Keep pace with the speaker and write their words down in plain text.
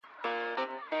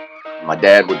My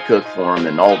dad would cook for them,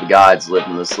 and all the guides lived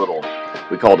in this little,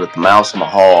 we called it the Mouse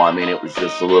Mahal. I mean, it was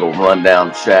just a little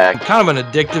rundown shack. I'm kind of an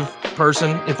addictive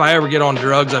person. If I ever get on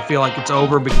drugs, I feel like it's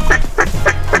over.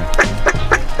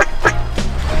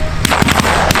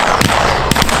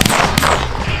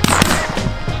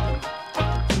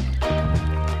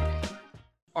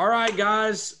 All right,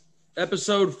 guys,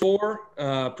 episode 4.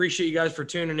 Appreciate you guys for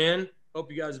tuning in. Hope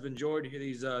you guys have enjoyed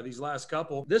these last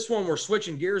couple. This one, we're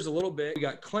switching gears a little bit. We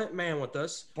got Clint Mann with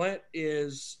us. Clint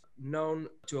is known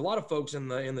to a lot of folks in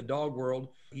the dog world.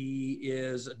 He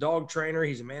is a dog trainer.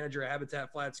 He's a manager at Habitat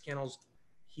Flats Kennels.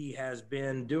 He has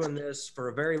been doing this for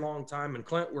a very long time. And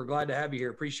Clint, we're glad to have you here.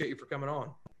 Appreciate you for coming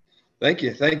on. Thank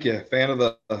you. Fan of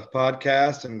the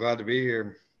podcast. I'm glad to be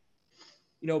here.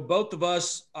 You know, both of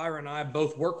us, Ira and I,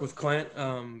 both work with Clint,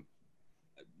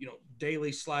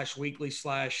 daily / weekly /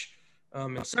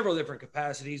 in several different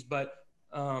capacities. But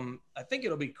I think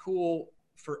it'll be cool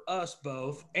for us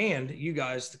both and you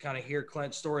guys to kind of hear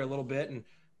Clint's story a little bit and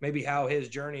maybe how his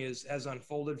journey has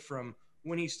unfolded from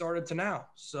when he started to now.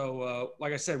 So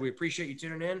like I said, we appreciate you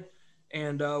tuning in,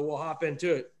 and we'll hop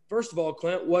into it. First of all,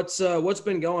 Clint, what's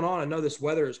been going on? I know this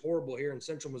weather is horrible here in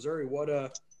central Missouri. What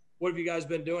have you guys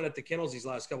been doing at the kennels these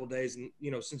last couple of days, and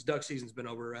since duck season's been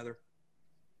over, rather?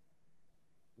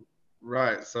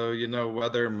 Right. So,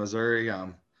 weather in Missouri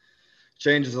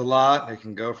changes a lot. It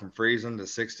can go from freezing to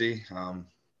 60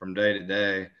 from day to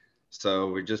day.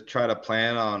 So we just try to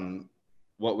plan on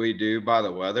what we do by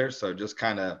the weather. So just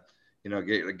kind of,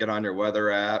 get on your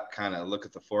weather app, kind of look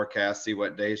at the forecast, see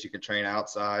what days you can train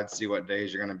outside, see what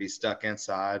days you're going to be stuck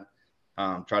inside.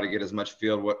 Try to get as much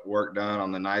field work done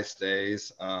on the nice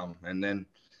days. And then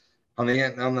on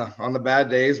the bad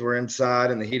days, we're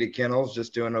inside in the heated kennels,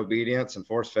 just doing obedience and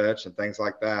force fetch and things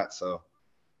like that. So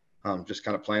just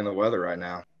kind of playing the weather right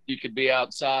now. You could be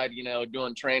outside,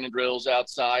 doing training drills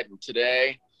outside. And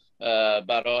today,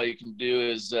 about all you can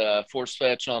do is force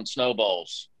fetch on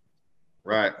snowballs.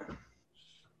 Right.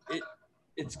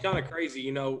 It's kind of crazy.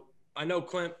 I know,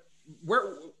 Clint,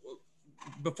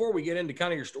 before we get into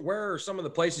kind of your story, where are some of the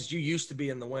places you used to be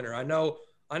in the winter? I know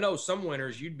some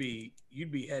winters you'd be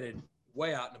headed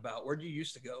way out and about. Where'd you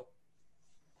used to go?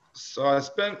 So I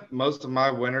spent most of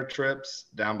my winter trips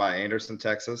down by Anderson,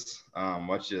 Texas,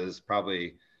 which is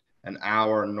probably an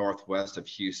hour northwest of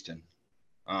Houston.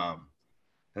 And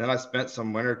then I spent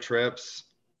some winter trips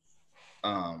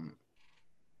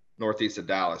northeast of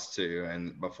Dallas too,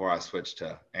 and before I switched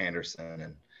to Anderson.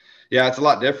 And yeah, it's a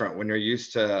lot different when you're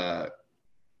used to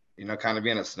kind of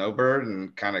being a snowbird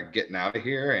and kind of getting out of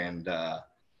here, and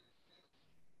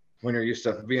when you're used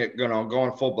to being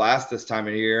going full blast this time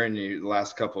of year, and the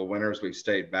last couple of winters we've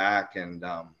stayed back, and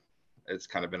it's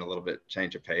kind of been a little bit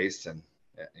change of pace, and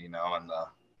and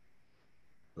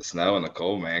the snow and the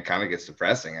cold, man, kind of gets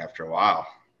depressing after a while.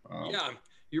 Yeah,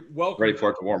 you're welcome. Ready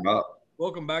for it to warm up.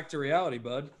 Welcome back to reality,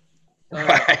 bud.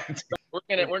 Right.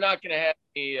 We're not gonna have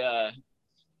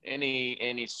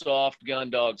any soft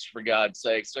gun dogs, for God's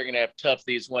sakes. They're gonna have to tough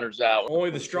these winters out. Only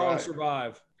the strong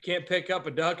survive. Can't pick up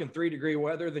a duck in 3-degree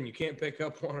weather, then you can't pick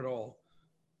up one at all.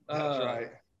 That's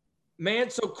right. Man,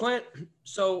 so Clint,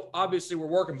 obviously we're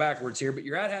working backwards here, but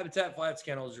you're at Habitat Flats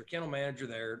Kennels, you're kennel manager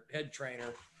there, head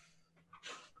trainer.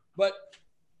 But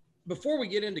before we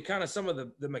get into kind of some of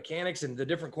the mechanics and the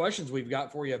different questions we've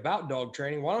got for you about dog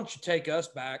training, why don't you take us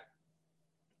back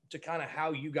to kind of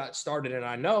how you got started? And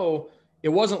I know it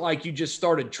wasn't like you just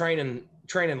started training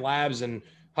labs and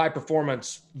high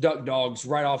performance duck dogs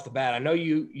right off the bat. I know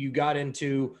you got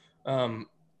into, I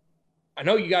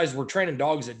know you guys were training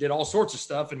dogs that did all sorts of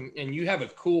stuff, and you have a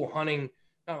cool hunting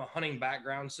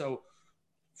background. So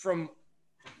from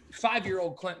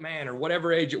 5-year-old Clint Mann or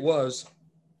whatever age it was,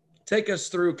 take us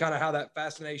through kind of how that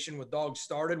fascination with dogs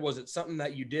started. Was it something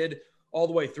that you did all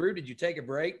the way through? Did you take a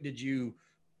break?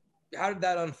 How did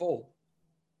that unfold?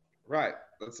 Right.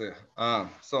 Let's see.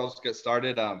 So I'll just get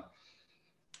started.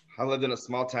 I lived in a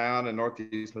small town in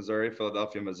northeast Missouri,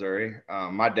 Philadelphia, Missouri.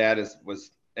 My dad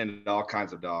was into all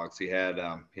kinds of dogs. He had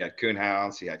coon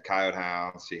hounds, he had coyote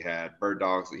hounds, he had bird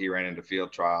dogs that he ran into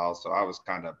field trials. So I was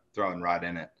kind of thrown right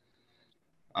in it.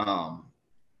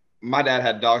 My dad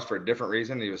had dogs for a different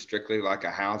reason. He was strictly like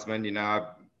a houndsman.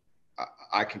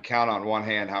 I can count on one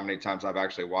hand how many times I've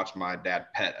actually watched my dad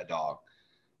pet a dog.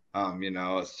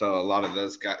 So a lot of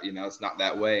those guys, it's not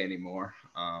that way anymore.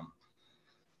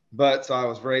 But so I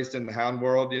was raised in the hound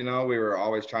world. We were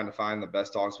always trying to find the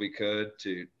best dogs we could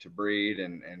to breed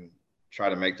and try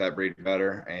to make that breed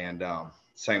better. And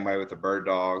same way with the bird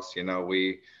dogs.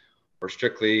 We were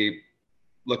strictly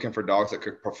looking for dogs that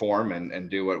could perform and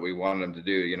do what we wanted them to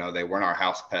do. They weren't our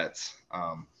house pets.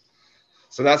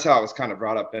 so that's how I was kind of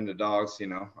brought up into dogs.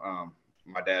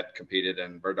 My dad competed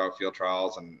in bird dog field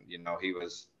trials, and he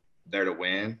was there to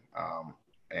win.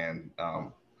 And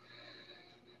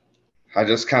I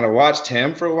just kind of watched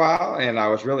him for a while, and I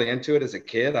was really into it as a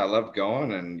kid. I loved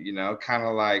going, and kind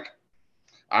of like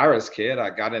Ira's kid, I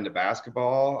got into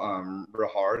basketball real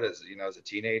hard as a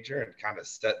teenager, and kind of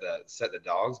set the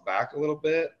dogs back a little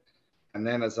bit. And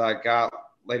then as I got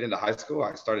late into high school,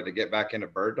 I started to get back into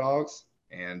bird dogs,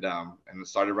 and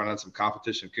started running some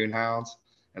competition coonhounds.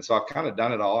 And so I've kind of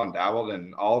done it all and dabbled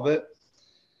in all of it.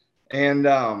 And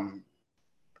kind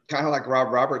of like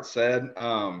Rob Roberts said,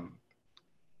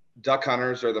 duck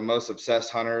hunters are the most obsessed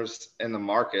hunters in the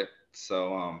market.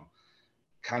 So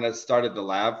kind of started the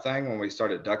lab thing when we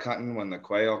started duck hunting, when the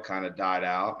quail kind of died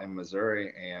out in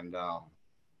Missouri, and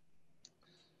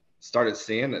started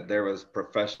seeing that there was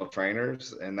professional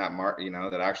trainers in that market,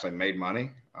 that actually made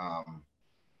money.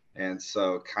 And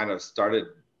so kind of started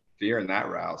veering that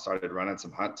route, started running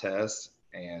some hunt tests.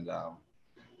 And I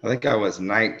think I was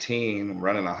 19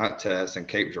 running a hunt test in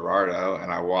Cape Girardeau,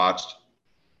 and I watched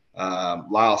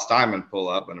Lyle Steinman pull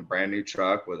up in a brand new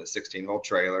truck with a 16-hole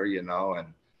trailer,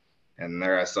 and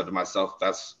there I said to myself,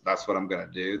 that's what I'm going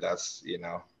to do. That's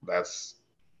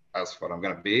what I'm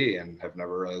going to be, and have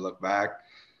never really looked back.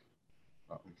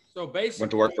 So basically,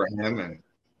 went to work for him and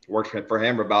worked for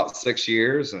him for about 6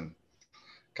 years, and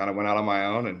kind of went out on my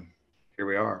own, and here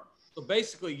we are. So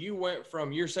basically, you went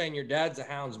from, you're saying your dad's a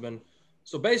houndsman.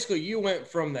 So basically, you went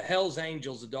from the Hell's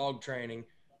Angels of dog training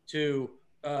to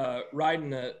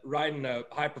riding a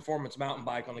high performance mountain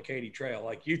bike on the Katy Trail.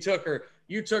 Like you took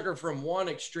her from one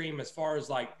extreme as far as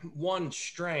like one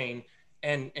strain,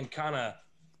 and kind of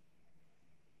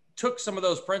took some of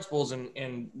those principles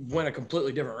and went a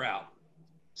completely different route.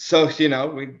 So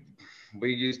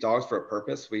we use dogs for a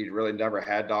purpose. We really never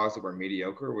had dogs that were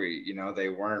mediocre. They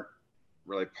weren't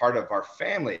really part of our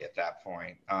family at that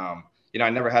point. I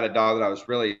never had a dog that I was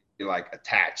really like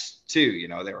attached to.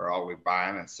 They were always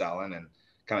buying and selling and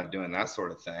kind of doing that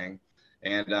sort of thing.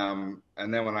 And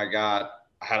then when I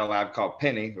had a lab called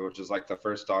Penny, which was like the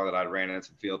first dog that I ran in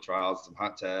some field trials, some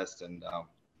hunt tests, and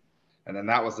then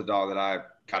that was the dog that I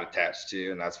got attached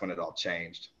to, and that's when it all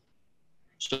changed.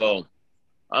 So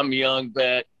I'm a young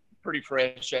vet, pretty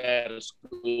fresh out of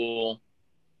school.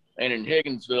 And in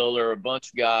Higginsville, there are a bunch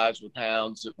of guys with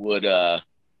hounds that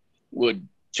would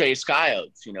chase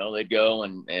coyotes. They'd go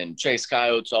and chase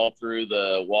coyotes all through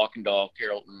the Walkendall,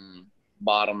 Carrollton,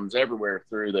 Bottoms, everywhere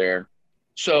through there.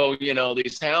 So,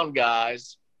 these hound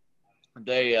guys,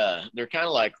 they're kind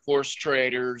of like horse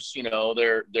traders.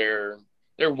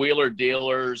 They're wheeler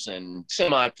dealers and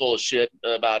semi full of shit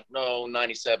about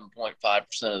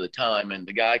 97.5% of the time. And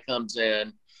the guy comes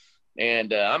in,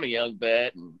 and I'm a young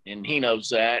vet, and he knows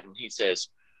that. And he says,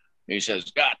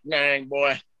 God dang,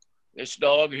 boy, this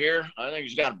dog here, I think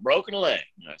he's got a broken leg.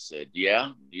 And I said,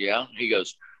 yeah. He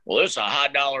goes, well, this is a high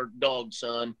dollar dog,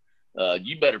 son.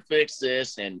 You better fix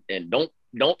this and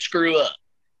don't screw up.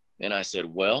 And I said,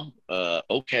 well,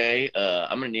 okay,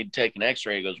 I'm going to need to take an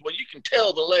x-ray. He goes, well, you can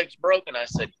tell the leg's broken. I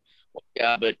said, well,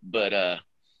 yeah,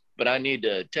 but I need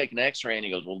to take an x-ray. And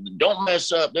he goes, well, don't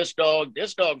mess up this dog.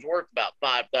 This dog's worth about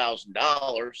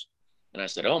 $5,000. And I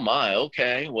said, oh my,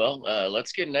 okay, well,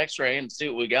 let's get an x-ray and see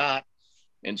what we got.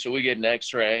 And so we get an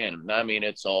x-ray, and I mean,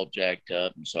 it's all jacked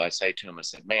up. And so I say to him, I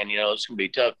said, man, it's going to be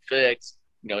tough to fix.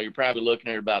 You're probably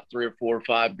looking at about $3 or $4 or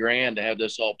 $5 grand to have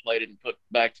this all plated and put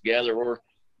back together. Or,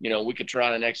 we could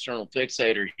try an external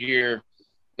fixator here.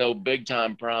 No big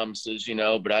time promises,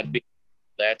 but I'd be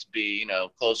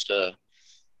close to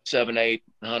 $700,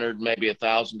 $800, maybe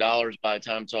 $1,000 by the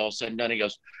time it's all said and done. He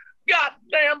goes, God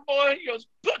damn, boy. He goes,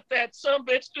 put that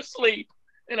sumbitch to sleep.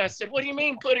 And I said, what do you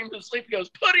mean put him to sleep? He goes,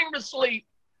 put him to sleep.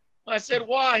 I said,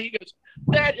 why? He goes,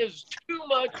 that is too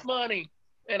much money.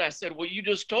 And I said, well, you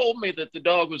just told me that the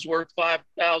dog was worth $5,000.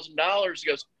 He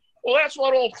goes, well, that's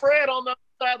what old Fred on the other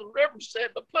side of the river said,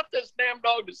 but put this damn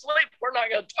dog to sleep. We're not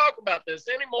going to talk about this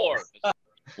anymore.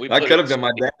 That could have been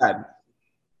my dad.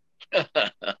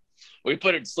 We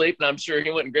put it to sleep, and I'm sure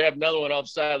he went and grabbed another one off the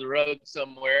side of the road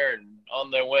somewhere, and on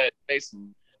their way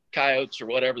chasing coyotes or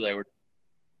whatever they were.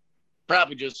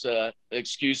 Probably just an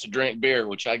excuse to drink beer,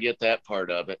 which I get that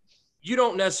part of it. You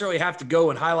don't necessarily have to go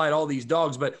and highlight all these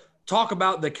dogs, but talk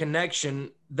about the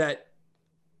connection that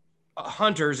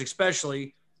hunters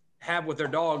especially have with their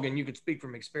dog, and you can speak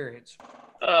from experience.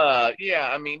 Yeah,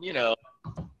 I mean,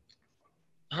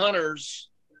 hunters,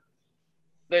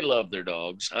 they love their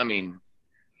dogs. I mean,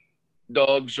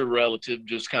 dogs are relative,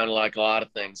 just kind of like a lot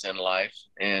of things in life.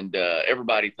 And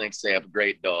everybody thinks they have a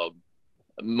great dog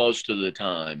most of the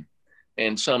time.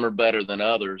 And some are better than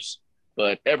others.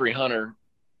 But every hunter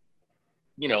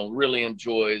really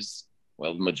enjoys,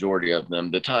 well, the majority of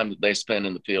them, the time that they spend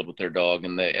in the field with their dog,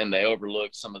 and they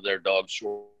overlook some of their dog's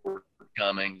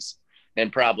shortcomings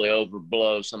and probably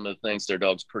overblow some of the things their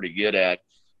dog's pretty good at.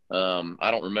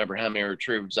 I don't remember how many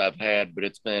retrievers I've had, but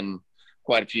it's been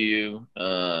quite a few.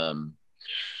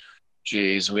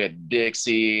 We had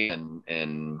Dixie, and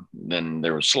then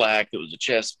there was Slack. That was a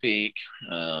Chesapeake.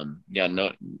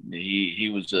 He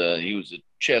was a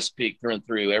Chesapeake through and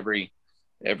through. Every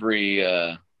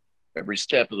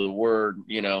step of the word.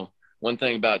 One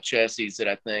thing about Chessies that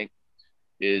I think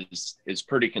is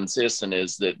pretty consistent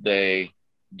is that they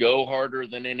go harder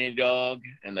than any dog,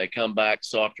 and they come back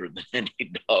softer than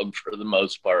any dog for the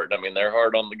most part. I mean, they're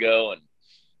hard on the go and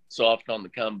soft on the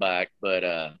comeback. But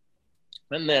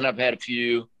and then I've had a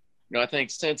few. I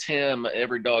think since him,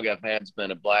 every dog I've had has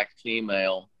been a black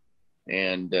female,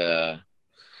 and I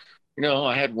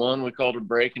had one, we called her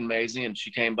Breaking Maisie, and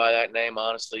she came by that name.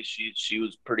 Honestly, she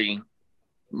was pretty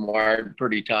wired,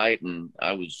 pretty tight, and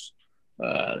I was,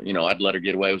 I'd let her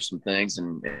get away with some things,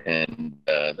 and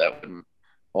that wasn't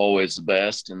always the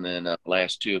best. And then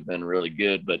last two have been really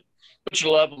good, but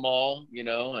you love them all, and you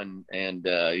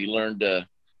learn to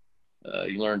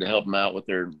help them out with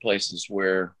their places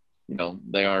where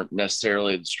they aren't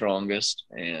necessarily the strongest,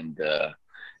 and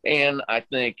I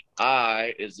think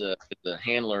as a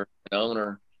handler and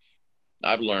owner,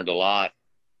 I've learned a lot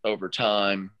over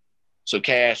time. So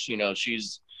Cash,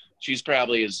 she's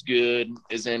probably as good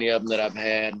as any of them that I've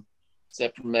had,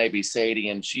 except for maybe Sadie,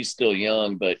 and she's still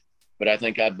young, but I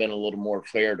think I've been a little more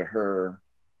fair to her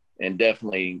and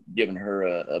definitely given her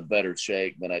a better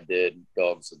shake than I did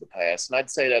dogs of the past. And I'd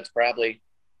say that's probably,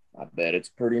 I bet it's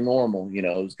pretty normal.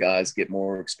 As guys get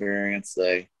more experience,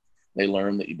 they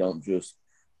learn that you don't just,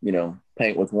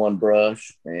 paint with one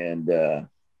brush and,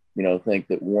 think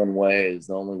that one way is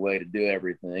the only way to do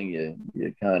everything.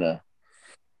 You kind of,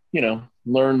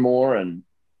 learn more and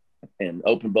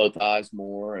open both eyes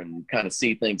more and kind of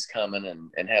see things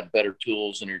coming and have better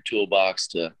tools in your toolbox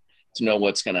to know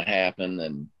what's going to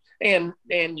happen. And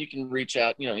you can reach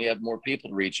out, you have more people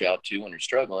to reach out to when you're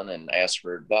struggling and ask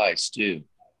for advice too.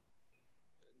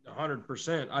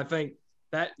 100%. I think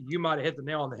that you might have hit the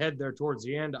nail on the head there towards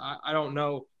the end. I don't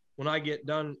know when I get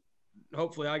done,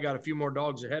 hopefully I got a few more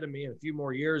dogs ahead of me and a few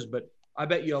more years, but I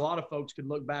bet you a lot of folks could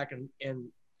look back and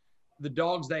the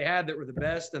dogs they had that were the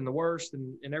best and the worst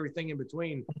and everything in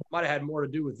between might have had more to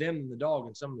do with them than the dog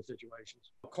in some of the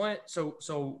situations. Clint,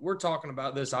 so we're talking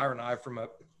about this, Ira and I, from a,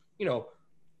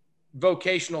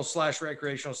 vocational /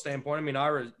 recreational standpoint. I mean,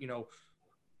 Ira,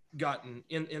 gotten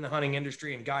in the hunting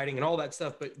industry and guiding and all that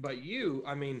stuff, but you,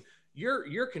 I mean,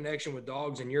 your connection with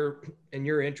dogs and your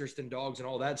interest in dogs and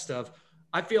all that stuff,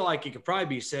 I feel like it could probably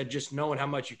be said, just knowing how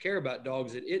much you care about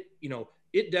dogs, that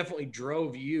it definitely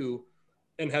drove you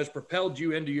and has propelled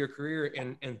you into your career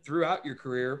and throughout your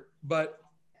career. But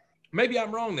maybe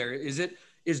I'm wrong there.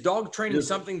 Is dog training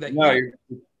something that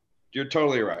you're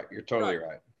totally right. You're totally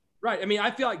right. Right. I mean, I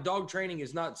feel like dog training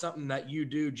is not something that you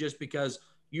do just because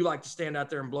you like to stand out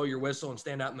there and blow your whistle and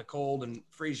stand out in the cold and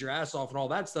freeze your ass off and all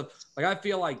that stuff. Like,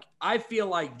 I feel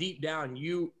like deep down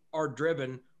you are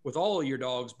driven with all of your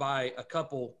dogs by a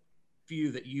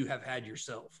few that you have had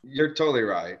yourself. You're totally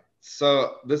right.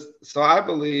 So I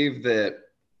believe that,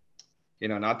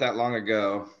 not that long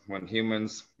ago when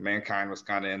mankind was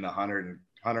kind of in the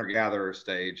hunter-gatherer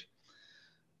stage,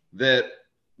 that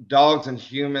dogs and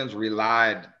humans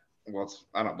relied,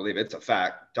 I don't believe it's a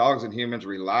fact, dogs and humans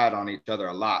relied on each other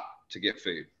a lot to get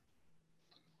food.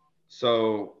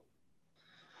 So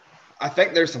I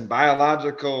think there's some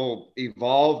biological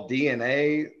evolved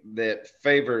DNA that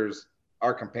favors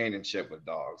our companionship with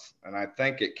dogs. And I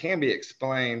think it can be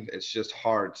explained. It's just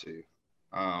hard to.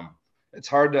 It's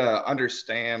hard to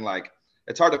understand. Like,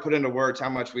 it's hard to put into words how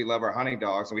much we love our hunting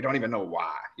dogs, and we don't even know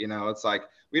why. It's like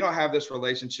we don't have this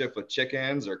relationship with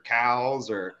chickens or cows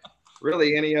or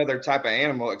really any other type of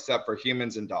animal except for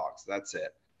humans and dogs. That's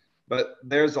it. But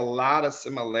there's a lot of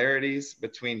similarities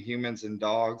between humans and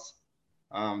dogs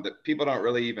that people don't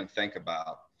really even think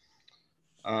about.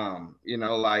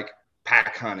 Like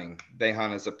pack hunting. They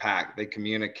hunt as a pack. They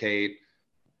communicate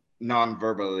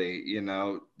non-verbally,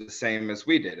 the same as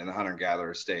we did in the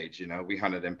hunter-gatherer stage. We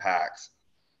hunted in packs.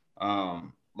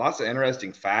 Lots of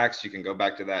interesting facts. You can go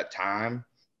back to that time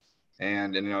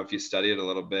and if you study it a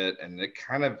little bit, and it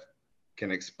kind of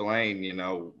can explain,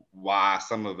 why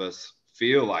some of us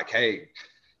feel like, hey,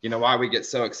 why we get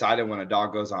so excited when a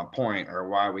dog goes on point, or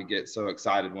why we get so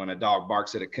excited when a dog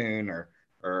barks at a coon or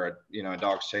a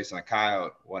dog's chasing a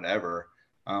coyote, whatever.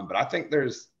 But I think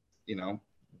there's,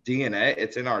 DNA,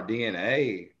 it's in our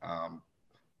DNA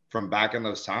from back in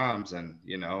those times. And,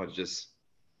 it's just,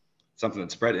 something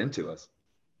that's bred into us.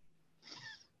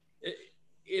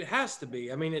 It has to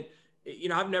be. I mean,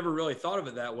 I've never really thought of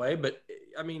it that way, but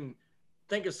I mean,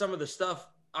 think of some of the stuff.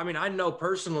 I mean, I know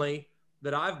personally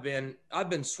that I've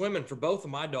been swimming for both of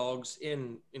my dogs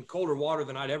in colder water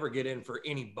than I'd ever get in for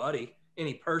any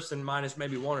person, minus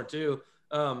maybe one or two.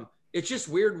 It's just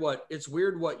weird what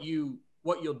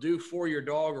you'll do for your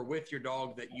dog or with your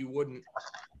dog that you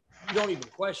don't even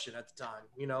question at the time.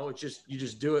 It's just, you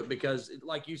just do it because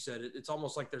like you said, it's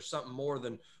almost like there's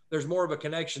more of a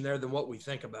connection there than what we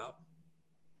think about.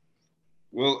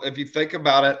 Well, if you think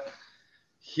about it,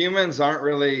 humans aren't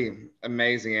really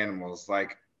amazing animals.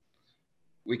 Like,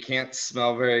 we can't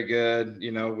smell very good.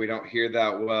 We don't hear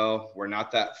that well. We're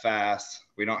not that fast.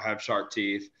 We don't have sharp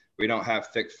teeth. We don't have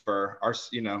thick fur.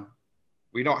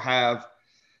 We don't have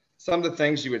some of the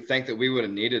things you would think that we would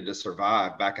have needed to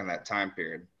survive back in that time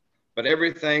period. But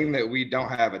everything that we don't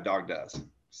have, a dog does.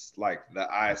 It's like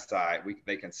the eyesight,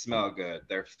 they can smell good.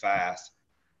 They're fast.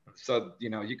 So,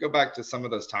 you go back to some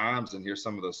of those times and hear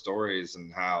some of those stories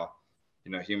and how,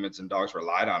 humans and dogs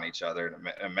relied on each other. And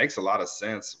it makes a lot of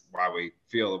sense why we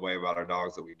feel the way about our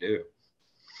dogs that we do.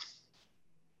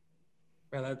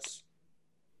 Man, I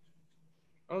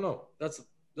don't know.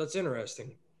 That's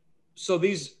interesting. So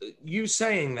you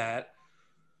saying that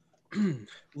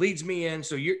leads me in.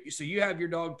 So you have your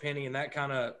dog Penny, and that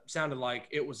kind of sounded like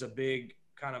it was a big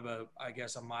kind of a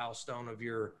milestone of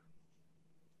your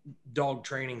dog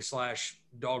training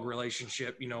 / dog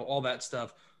relationship, all that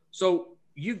stuff. So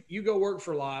you go work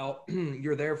for Lyle.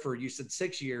 You're there for, you said,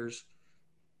 6 years.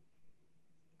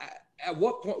 At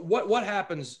what point, what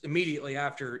happens immediately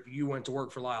after you went to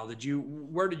work for Lyle?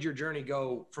 Where did your journey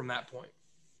go from that point?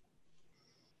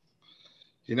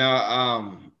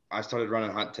 I started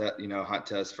running hunt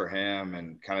tests for him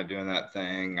and kind of doing that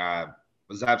thing. I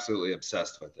was absolutely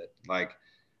obsessed with it. Like,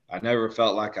 I never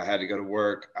felt like I had to go to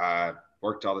work. I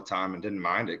worked all the time and didn't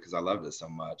mind it because I loved it so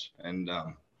much. And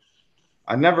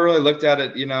I never really looked at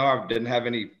it. I didn't have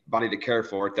anybody to care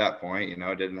for at that point.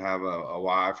 I didn't have a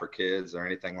wife or kids or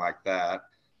anything like that.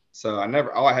 So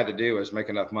all I had to do was make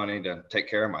enough money to take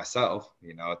care of myself.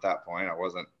 At that point, I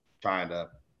wasn't trying to,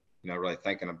 really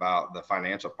thinking about the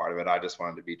financial part of it. I just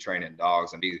wanted to be training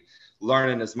dogs and be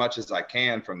learning as much as I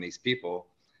can from these people.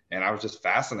 And I was just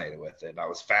fascinated with it. I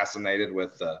was fascinated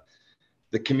with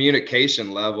the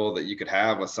communication level that you could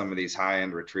have with some of these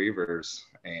high-end retrievers.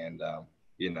 And,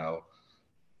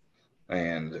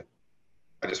 and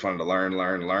I just wanted to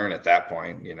learn at that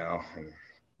point, and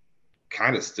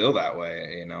kind of still that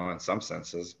way, in some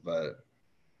senses, but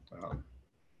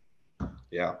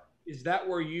yeah. Is that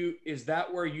where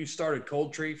you started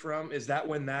Cold Tree from? Is that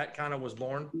when that kind of was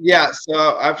born? Yeah.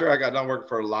 So after I got done working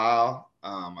for Lyle,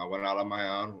 I went out on my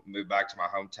own, moved back to my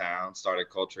hometown, started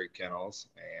Cold Tree Kennels,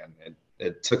 and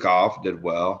it took off, did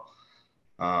well.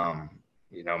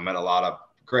 Met a lot of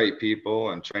great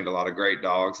people and trained a lot of great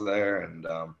dogs there. And,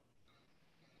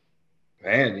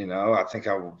 I think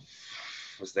I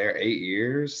was there 8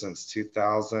 years, since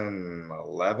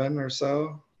 2011 or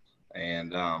so.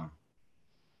 And,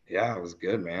 yeah, it was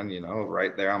good, man,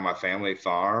 right there on my family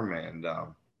farm. And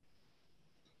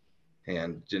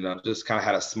just kind of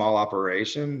had a small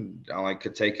operation. I only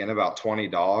could take in about 20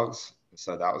 dogs.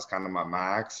 So that was kind of my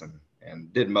max,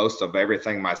 and did most of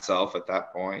everything myself at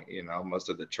that point. Most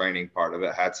of the training part of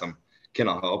it, had some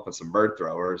kennel help and some bird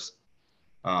throwers.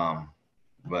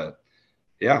 But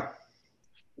yeah.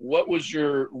 What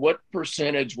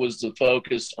percentage was the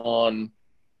focus on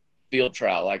field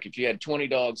trial? Like, if you had 20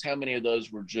 dogs, how many of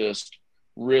those were just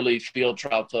really field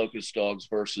trial focused dogs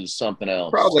versus something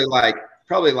else? Probably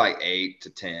like 8 to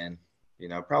 10,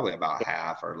 probably about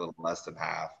half or a little less than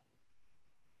half.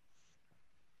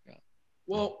 Yeah.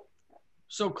 Well,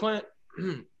 so Clint,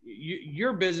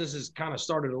 your business has kind of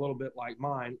started a little bit like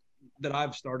mine that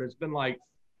I've started.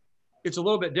 It's a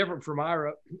little bit different from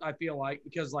Ira, I feel like,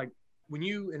 because like when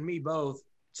you and me both,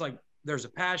 it's like there's a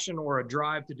passion or a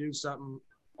drive to do something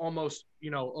almost,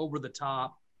 over the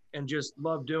top and just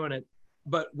love doing it.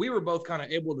 But we were both kind of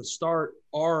able to start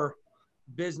our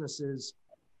businesses.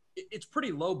 It's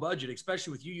pretty low budget,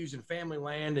 especially with you using family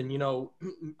land. And,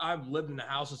 I've lived in the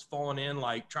house that's fallen in,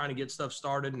 like trying to get stuff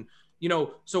started. And,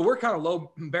 so we're kind of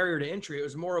low barrier to entry. It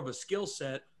was more of a skill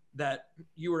set that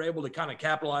you were able to kind of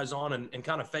capitalize on and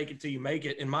kind of fake it till you make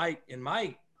it in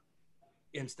my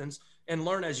instance, and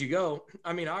learn as you go.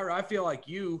 I mean, I feel like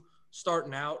you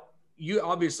starting out, you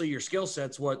obviously your skill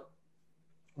set's what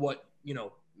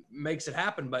makes it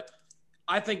happen. But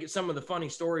I think some of the funny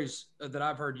stories that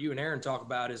I've heard you and Aaron talk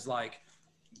about is like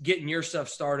getting your stuff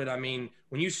started. I mean,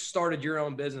 when you started your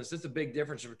own business, it's a big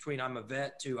difference between I'm a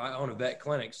vet to I own a vet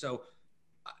clinic. So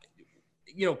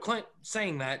you know, Clint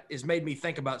saying that has made me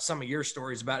think about some of your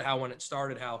stories about how when it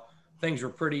started, how things were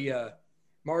pretty,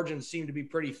 margins seemed to be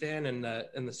pretty thin, and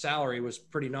the salary was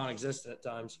pretty non-existent at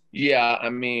times. Yeah. I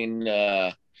mean,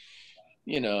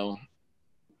 you know,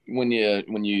 when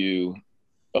you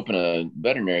open a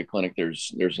veterinary clinic,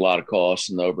 there's a lot of costs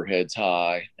and the overhead's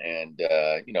high. And,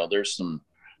 you know, there's some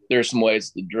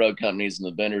ways the drug companies and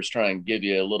the vendors try and give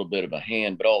you a little bit of a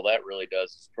hand, but all that really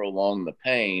does is prolong the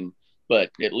pain. But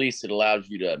at least it allows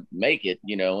you to make it,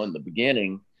 you know, in the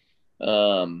beginning.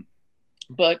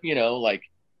 But, you know, like,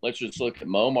 let's just look at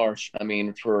Momarsh. I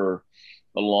mean, for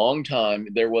a long time,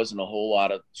 there wasn't a whole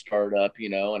lot of startup, you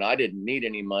know, and I didn't need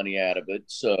any money out of it.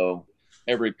 So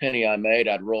every penny I made,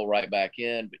 I'd roll right back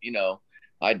in. But, you know,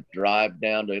 I'd drive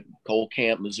down to Coal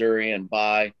Camp, Missouri and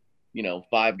buy, you know,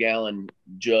 5-gallon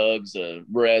jugs of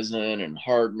resin and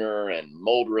hardener and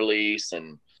mold release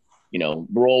and, you know,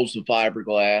 rolls of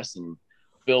fiberglass, and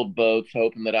build boats,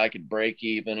 hoping that I could break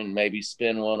even and maybe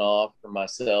spin one off for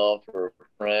myself or a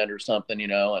friend or something, you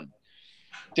know, and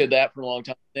did that for a long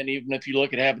time. Then even if you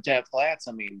look at Habitat Flats,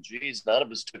 I mean, geez, none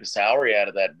of us took a salary out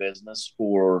of that business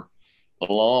for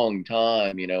a long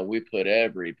time. You know, we put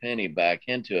every penny back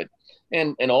into it.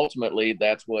 And ultimately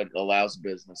that's what allows a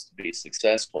business to be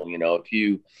successful. You know, if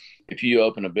you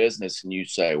open a business and you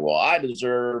say, well, I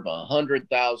deserve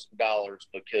 $100,000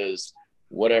 because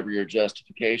whatever your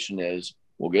justification is,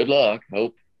 well, good luck.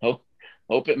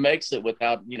 Hope it makes it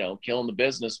without, you know, killing the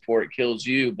business before it kills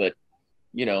you. But,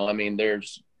 you know, I mean,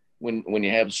 there's when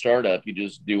you have a startup, you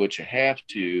just do what you have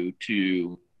to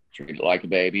treat it like a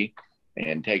baby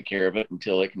and take care of it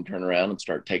until it can turn around and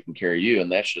start taking care of you.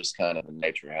 And that's just kind of the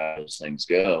nature of how those things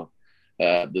go.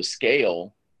 The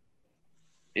scale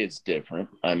is different.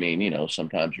 I mean, you know,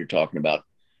 sometimes you're talking about,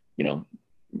 you know,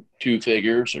 2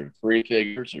 figures or 3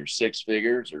 figures or 6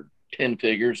 figures or 10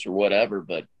 figures or whatever,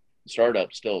 but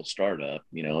startup's still a startup.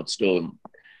 You know, it's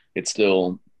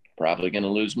still probably going to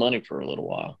lose money for a little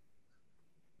while.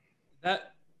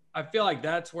 That, I feel like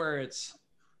that's where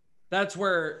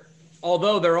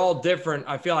although they're all different,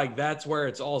 I feel like that's where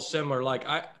it's all similar. Like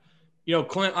you know,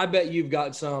 Clint, I bet you've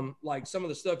got some of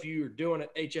the stuff you were doing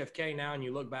at HFK now, and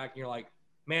you look back and you're like,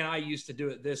 man, I used to do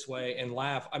it this way, and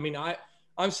laugh. I mean,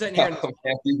 I'm sitting here.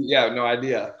 Yeah, no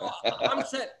idea.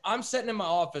 I'm sitting in my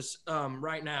office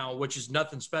right now, which is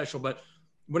nothing special. But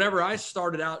whenever I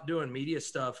started out doing media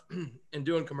stuff and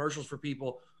doing commercials for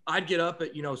people, I'd get up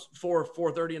at, you know,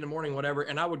 4:30 in the morning, whatever,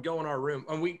 and I would go in our room,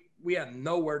 and we had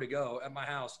nowhere to go at my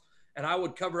house, and I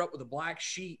would cover up with a black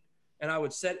sheet, and I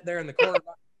would sit there in the corner,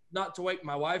 not to wake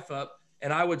my wife up,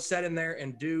 and I would sit in there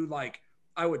and do, like,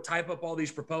 I would type up all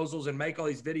these proposals and make all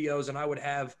these videos, and I would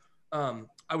have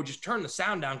I would just turn the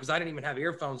sound down because I didn't even have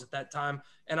earphones at that time.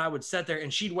 And I would sit there,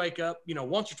 and she'd wake up, you know,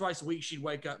 once or twice a week, she'd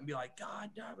wake up and be like, God,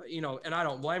 you know, and I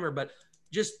don't blame her, but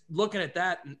just looking at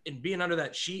that and being under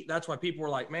that sheet, that's why people were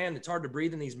like, man, it's hard to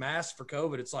breathe in these masks for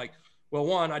COVID. It's like, well,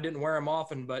 one, I didn't wear them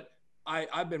often, but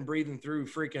I've been breathing through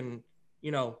freaking,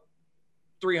 you know,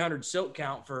 300 silk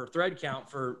count for thread count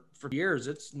for years.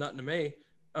 It's nothing to me.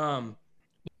 And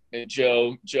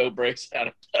Joe breaks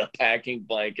out a packing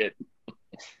blanket.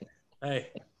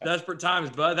 Hey, desperate times,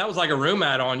 bud. That was like a room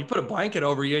mat on. You put a blanket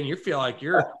over you, and you feel like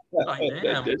you're like,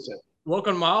 damn.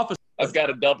 Welcome to my office. I've got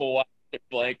a double wide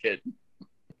blanket.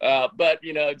 But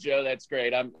you know, Joe, that's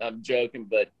great. I'm joking,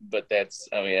 but that's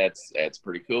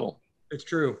pretty cool. It's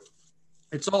true.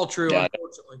 It's all true, Yeah.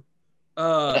 Unfortunately.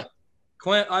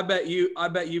 Clint, I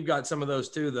bet you've got some of those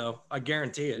too, though. I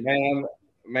guarantee it.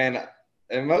 Man,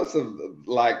 and most of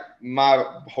like my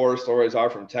horror stories are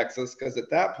from Texas, because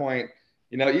at that point,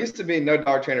 you know, it used to be no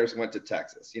dog trainers went to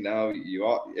Texas. You know,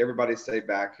 everybody stayed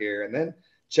back here, and then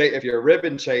if you're a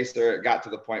ribbon chaser, it got to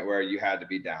the point where you had to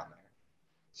be down there.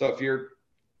 So if you're,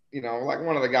 you know, like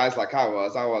one of the guys like I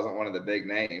wasn't one of the big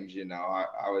names. You know,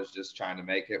 I was just trying to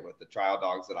make it with the trial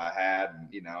dogs that I had, and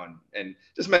you know, and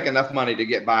just make enough money to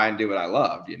get by and do what I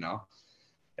loved. You know,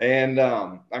 and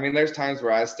I mean, there's times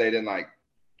where I stayed in like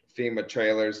FEMA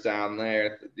trailers down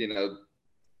there. You know.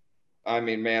 I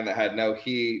mean, man, that had no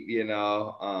heat, you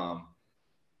know,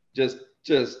 just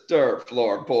dirt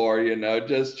floor poor, you know,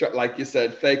 like you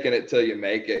said, faking it till you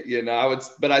make it, you know.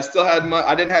 But I still had money.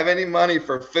 I didn't have any money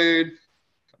for food,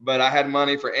 but I had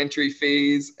money for entry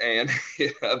fees and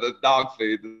you know, the dog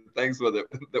food, the things with it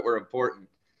that were important.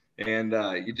 And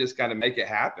you just got to make it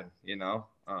happen, you know.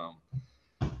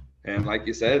 And like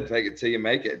you said, fake it till you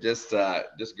make it. Just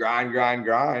grind,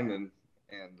 and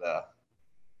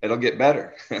it'll get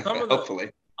better, hopefully.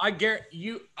 I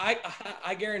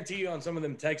guarantee you on some of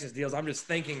them Texas deals, I'm just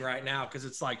thinking right now, because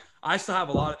it's like I still have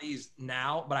a lot of these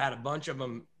now, but I had a bunch of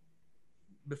them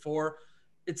before.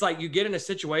 it's like you get in a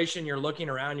situation, you're looking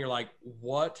around, you're like,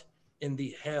 what in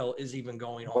the hell is even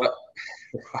going on? What?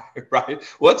 Right.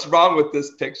 What's wrong with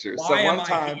this picture? Why So am one I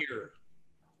time, here?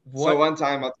 so What? one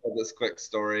time I'll tell this quick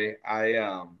story.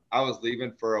 I was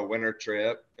leaving for a winter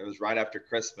trip. It was right after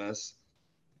Christmas.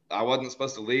 I wasn't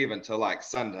supposed to leave until like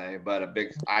Sunday, but a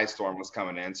big ice storm was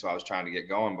coming in, so I was trying to get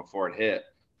going before it hit.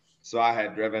 So I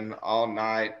had driven all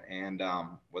night and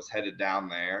was headed down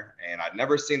there, and I'd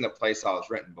never seen the place I was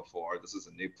renting before. This is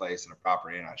a new place and a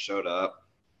property, and I showed up,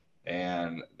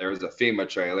 and there was a FEMA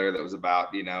trailer that was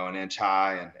about, an inch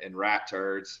high and rat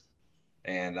turds.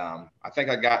 And I think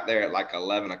I got there at like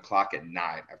 11 o'clock at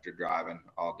night after driving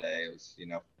all day. It was,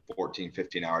 14,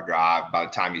 15-hour drive. By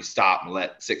the time you stop and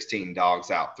let 16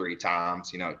 dogs out 3 times,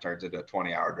 it turns into a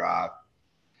 20-hour drive.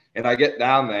 And I get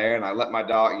down there and I let my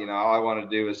dog, all I want to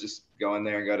do is just go in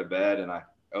there and go to bed. And I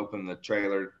open the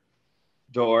trailer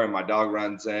door and my dog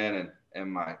runs in,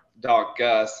 and my dog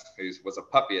Gus, who was a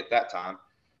puppy at that time,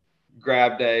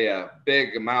 grabbed a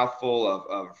big mouthful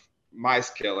of mice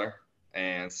killer.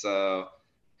 And so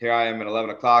here I am at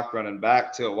 11 o'clock running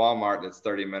back to a Walmart that's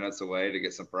 30 minutes away to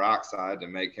get some peroxide to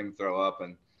make him throw up.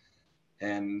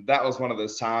 And that was one of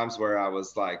those times where I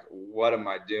was like, what am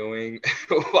I doing?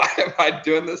 Why am I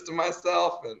doing this to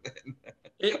myself?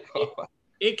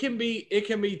 It can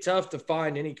be tough to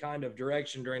find any kind of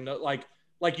direction during the, like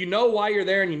why you're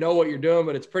there and you know what you're doing,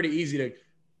 but it's pretty easy to,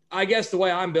 I guess the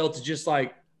way I'm built is just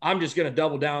like, I'm just going to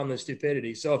double down on the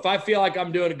stupidity. So if I feel like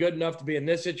I'm doing good enough to be in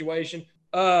this situation,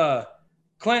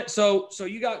 Clint, so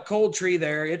you got Cold Tree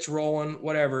there, it's rolling,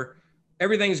 whatever.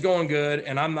 Everything's going good.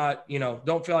 And I'm not,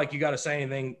 don't feel like you got to say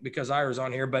anything because Ira's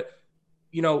on here, but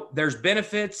there's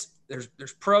benefits, there's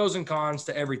pros and cons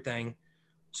to everything.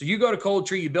 So you go to Cold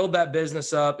Tree, you build that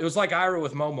business up. It was like Ira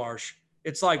with Momarsh.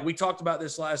 It's like, we talked about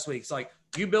this last week. It's like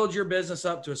you build your business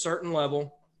up to a certain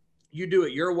level. You do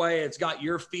it your way. It's got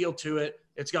your feel to it.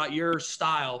 It's got your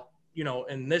style,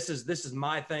 and this is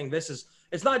my thing.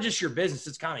 It's not just your business.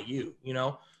 It's kind of you,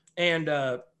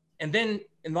 and then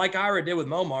like Ira did with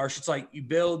Momarsh, it's like you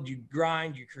build, you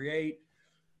grind, you create.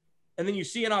 And then you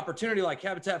see an opportunity like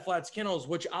Habitat Flats Kennels,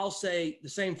 which I'll say the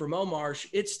same for Momarsh.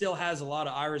 It still has a lot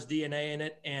of Ira's DNA in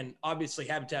it. And obviously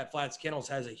Habitat Flats Kennels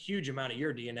has a huge amount of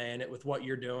your DNA in it with what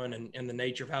you're doing and the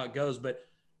nature of how it goes. But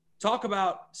talk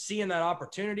about seeing that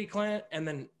opportunity, Clint, and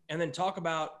then talk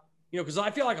about, because I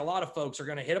feel like a lot of folks are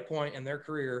going to hit a point in their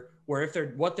career where if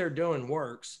what they're doing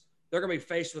works, they're going to be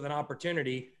faced with an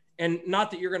opportunity. And not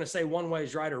that you're going to say one way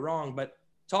is right or wrong, but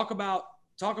talk about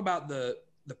the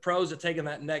pros of taking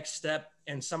that next step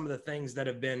and some of the things that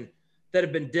have been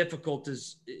difficult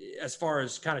as far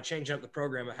as kind of changing up the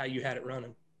program of how you had it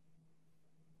running.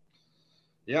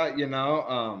 Yeah,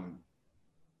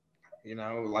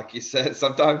 like you said,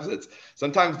 sometimes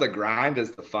the grind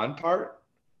is the fun part.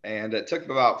 And it took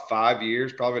about 5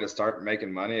 years probably to start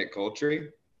making money at Cold Tree.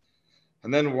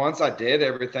 And then once I did,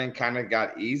 everything kind of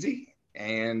got easy.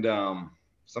 And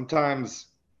sometimes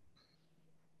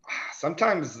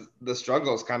the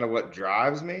struggle is kind of what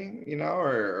drives me,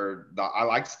 I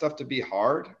like stuff to be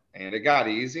hard, and it got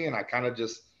easy. And I kind of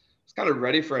just was kind of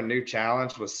ready for a new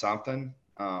challenge with something.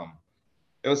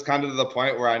 It was kind of to the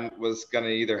point where I was going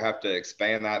to either have to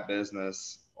expand that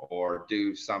business or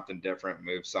do something different,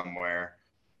 move somewhere,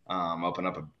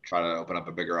 try to open up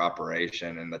a bigger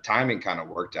operation. And the timing kind of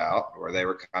worked out where they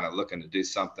were kind of looking to do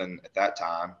something at that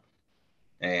time.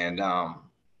 And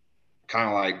kind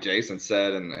of like Jason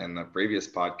said in the previous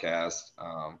podcast,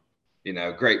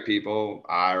 great people,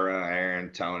 Ira,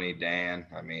 Aaron, Tony, Dan.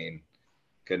 I mean,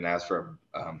 couldn't ask for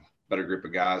a better group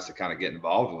of guys to kind of get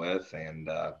involved with. And,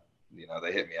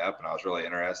 they hit me up and I was really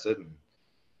interested,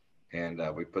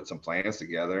 and we put some plans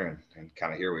together and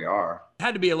kind of here we are. It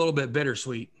had to be a little bit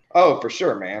bittersweet. Oh, for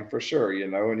sure, man. For sure.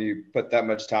 When you put that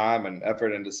much time and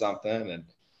effort into something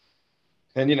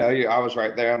and I was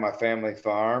right there on my family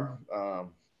farm,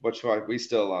 which we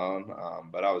still own.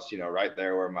 But I was, right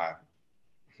there where my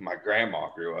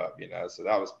grandma grew up, so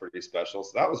that was pretty special.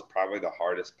 So that was probably the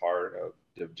hardest part of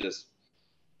just,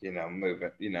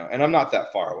 moving, and I'm not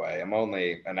that far away. I'm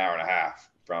only an hour and a half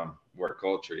from where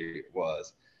Cold Tree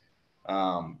was.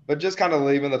 But just kind of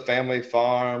leaving the family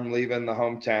farm, leaving the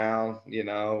hometown,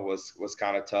 was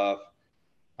kind of tough.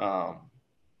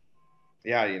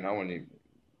 Yeah, when you,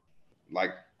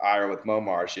 like Ira with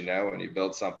Momarsh, when you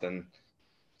build something,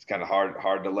 it's kind of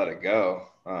hard to let it go.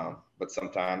 But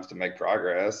sometimes to make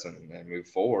progress and move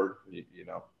forward, you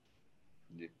have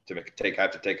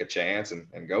to take a chance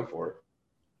and go for it.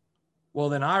 Well,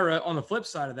 then Ira, on the flip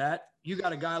side of that, you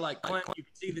got a guy like Clint. You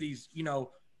can see that he's,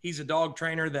 he's a dog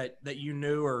trainer that you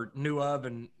knew or knew of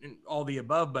and all the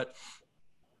above. But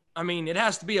I mean, it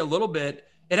has to be a little bit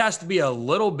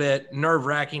nerve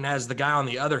wracking as the guy on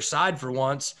the other side for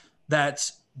once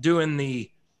that's doing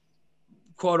the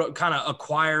quote kind of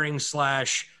acquiring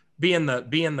slash being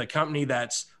the company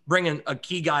that's bringing a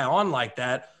key guy on like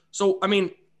that. So, I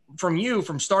mean,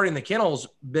 from starting the kennels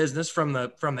business from the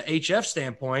HF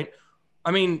standpoint,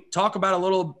 I mean, talk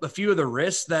about a few of the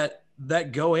risks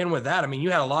that go in with that. I mean,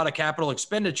 you had a lot of capital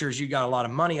expenditures. You got a lot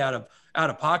of money out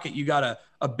of pocket. You got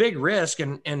a big risk,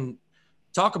 and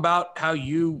talk about how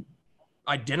you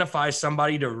identify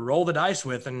somebody to roll the dice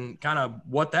with and kind of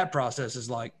what that process is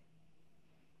like.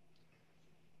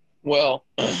 Well,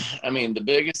 I mean, the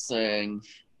biggest thing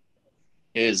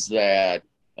is that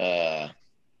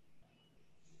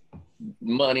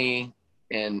money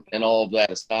and all of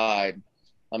that aside,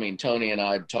 I mean, Tony and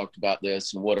I have talked about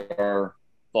this and what our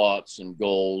thoughts and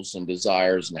goals and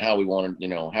desires and how we wanted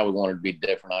to be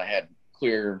different. I had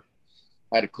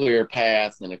a clear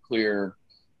path and a clear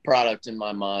product in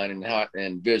my mind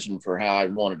and vision for how I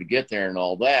wanted to get there and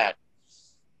all that.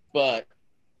 But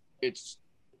it's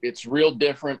real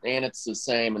different, and it's the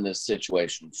same in this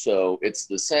situation. So it's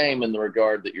the same in the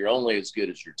regard that you're only as good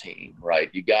as your team, right?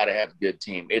 You got to have a good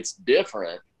team. It's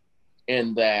different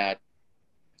in that,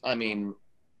 I mean,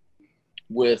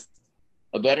 with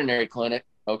a veterinary clinic,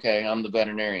 okay, I'm the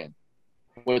veterinarian.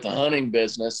 With a hunting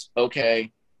business,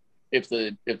 okay, if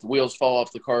the wheels fall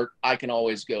off the cart, I can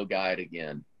always go guide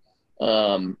again.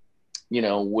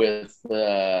 With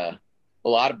a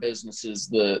lot of businesses,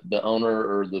 the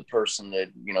owner or the person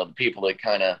that, the people that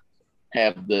kind of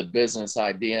have the business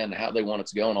idea and how they want it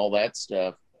to go and all that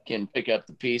stuff can pick up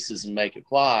the pieces and make it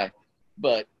fly.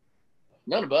 But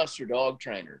none of us are dog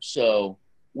trainers. So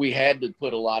we had to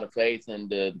put a lot of faith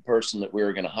into the person that we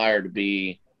were going to hire to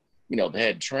be, the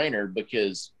head trainer,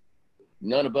 because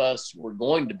none of us were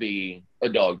going to be a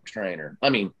dog trainer. I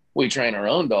mean, we train our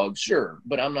own dogs, sure,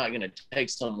 but I'm not going to take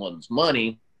someone's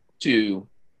money to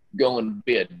go and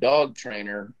be a dog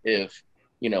trainer if,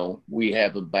 we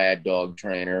have a bad dog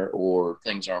trainer or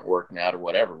things aren't working out or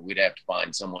whatever. We'd have to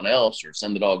find someone else or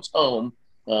send the dogs home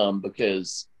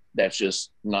because that's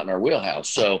just not in our wheelhouse.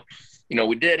 So,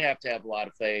 we did have to have a lot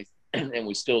of faith, and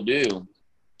we still do,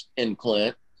 in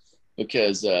Clint,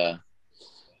 because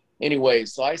anyway,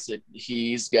 slice it,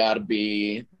 he's got to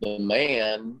be the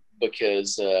man,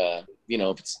 because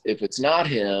if it's not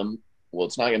him, well,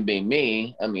 it's not going to be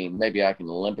me. I mean, maybe I can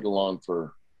limp it along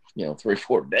for 3 or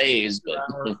 4 days, but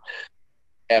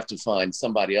have to find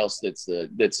somebody else that's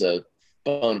a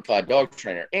bona fide dog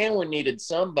trainer. And we needed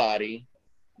somebody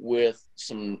with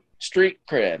some street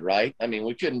cred, right? I mean,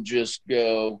 we couldn't just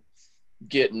go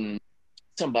getting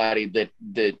somebody that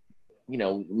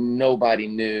nobody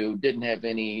knew, didn't have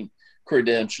any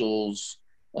credentials,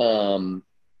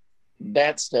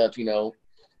 that stuff.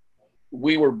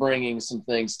 We were bringing some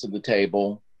things to the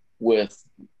table with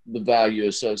the value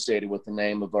associated with the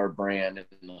name of our brand and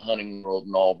the hunting world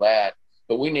and all that.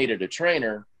 But we needed a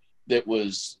trainer that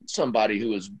was somebody who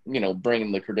was,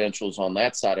 bringing the credentials on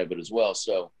that side of it as well.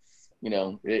 So,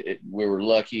 we were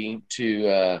lucky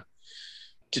to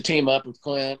team up with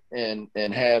Clint and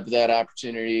have that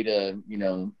opportunity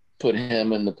to, put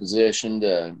him in the position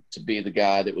to be the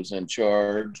guy that was in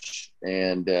charge.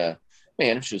 And man,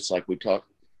 it's just like we talk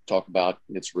about,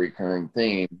 it's a recurring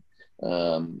theme.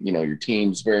 Your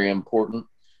team's very important.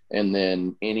 And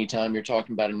then anytime you're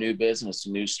talking about a new business,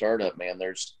 a new startup, man,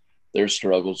 there's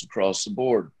struggles across the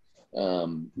board.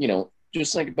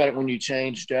 Just think about it when you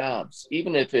change jobs,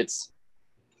 even if it's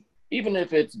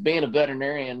being a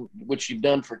veterinarian, which you've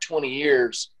done for 20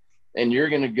 years, and you're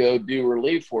going to go do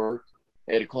relief work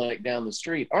at a clinic down the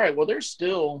street. All right, well, there's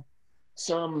still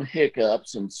some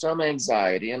hiccups and some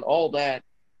anxiety and all that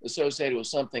associated with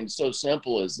something so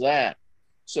simple as that.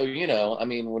 So, I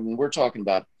mean, when we're talking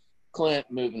about Clint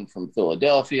moving from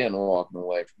Philadelphia and walking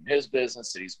away from his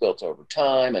business that he's built over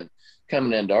time and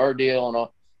coming into our deal and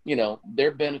all,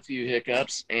 there've been a few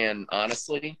hiccups, and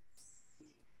honestly,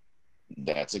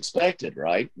 that's expected,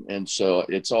 right? And so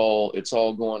it's all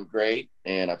going great,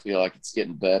 and I feel like it's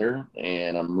getting better,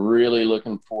 and I'm really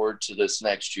looking forward to this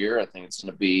next year. I think it's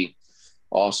going to be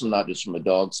awesome, not just from a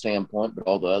dog standpoint, but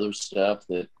all the other stuff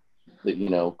that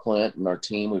Clint and our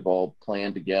team, we've all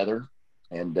planned together.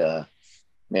 And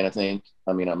man,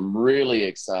 I'm really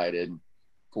excited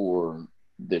for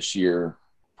this year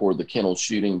for the kennel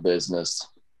shooting business,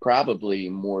 probably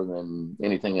more than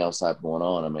anything else I've going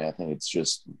on. I mean, I think it's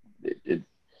just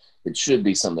it should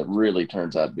be something that really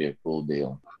turns out to be a cool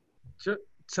deal.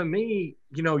 To me,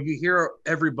 you hear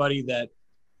everybody that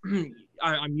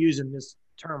I'm using this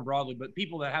term broadly, but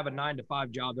people that have a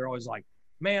 9-to-5 job, they're always like,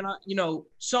 man,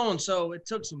 so-and-so, it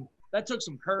took some that took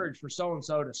some courage for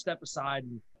so-and-so to step aside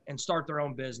and start their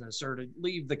own business, or to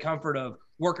leave the comfort of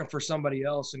working for somebody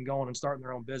else and going and starting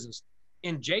their own business.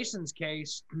 In Jason's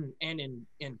case, and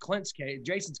in Clint's case,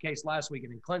 Jason's case last week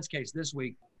and in Clint's case this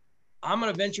week, I'm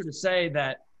going to venture to say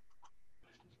that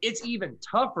it's even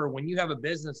tougher when you have a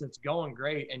business that's going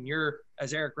great and you're,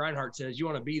 as Eric Reinhardt says, you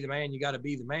want to be the man, you got to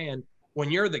be the man.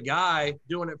 When you're the guy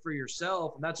doing it for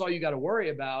yourself and that's all you got to worry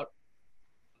about,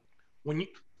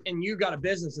 and you got a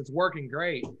business that's working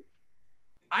great,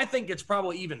 I think it's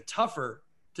probably even tougher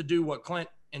to do what Clint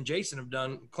and Jason have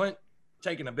done. Clint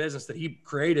taking a business that he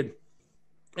created,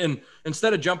 and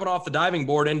instead of jumping off the diving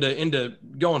board into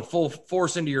going full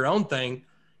force into your own thing,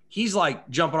 he's like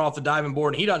jumping off the diving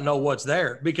board and he doesn't know what's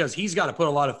there because he's got to put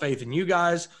a lot of faith in you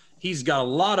guys. He's got a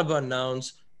lot of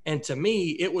unknowns. And to me,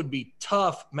 it would be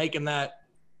tough making that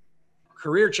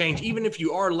career change. Even if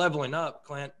you are leveling up,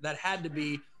 Clint, that had to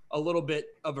be a little bit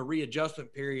of a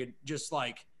readjustment period, just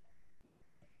like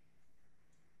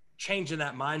changing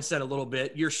that mindset a little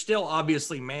bit. You're still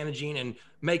obviously managing and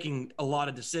making a lot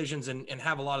of decisions and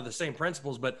have a lot of the same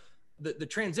principles, but the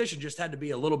transition just had to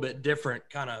be a little bit different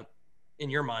kind of in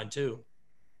your mind too.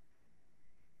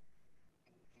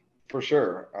 For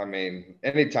sure. I mean,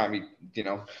 anytime you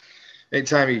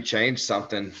change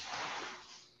something,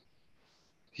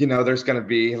 there's going to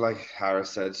be, like Ira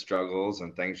said, struggles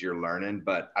and things you're learning.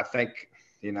 But I think,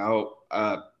 one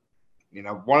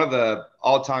of the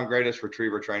all-time greatest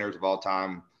retriever trainers of all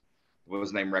time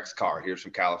was named Rex Carr. He was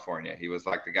from California. He was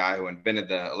like the guy who invented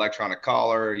the electronic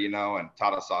collar, and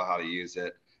taught us all how to use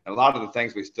it. And a lot of the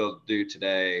things we still do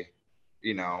today,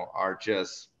 are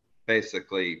just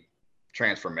basically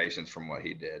transformations from what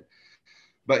he did.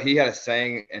 But he had a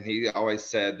saying, and he always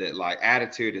said that, like,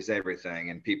 attitude is everything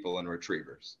in people and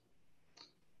retrievers.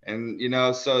 And,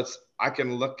 so I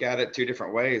can look at it two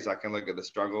different ways. I can look at the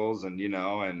struggles and,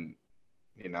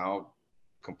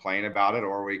 complain about it,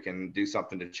 or we can do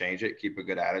something to change it, keep a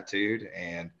good attitude,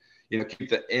 and, keep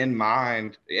the end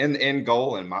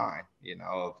goal in mind,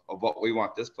 of what we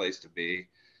want this place to be.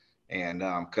 And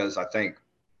because I think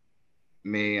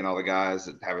me and all the guys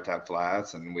at Habitat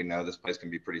Flats, and we know this place can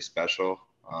be pretty special.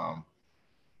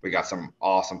 We got some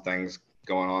awesome things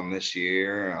going on this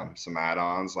year, some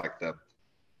add-ons like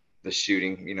the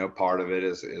shooting, part of it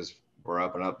is we're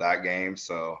upping up that game.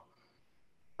 So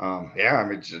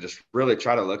just really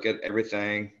try to look at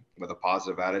everything with a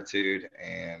positive attitude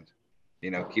and,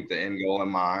 keep the end goal in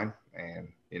mind. And,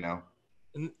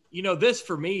 And, this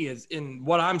for me is, in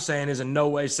what I'm saying is in no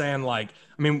way saying, like,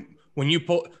 I mean, when you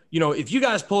pull, if you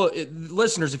guys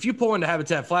listeners, if you pull into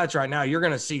Habitat Flats right now, you're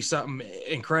going to see something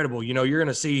incredible. You're going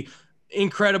to see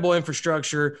incredible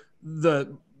infrastructure,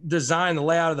 the design, the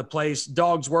layout of the place,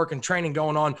 dogs working, training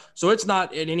going on. So it's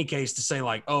not in any case to say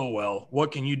like, oh, well,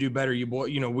 what can you do better?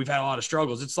 We've had a lot of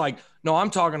struggles. It's like, no, I'm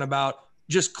talking about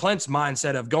just Clint's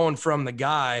mindset of going from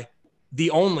the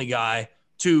only guy,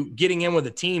 to getting in with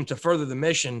a team to further the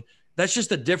mission. That's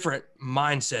just a different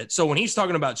mindset. So when he's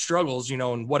talking about struggles,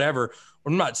 and whatever,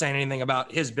 I'm not saying anything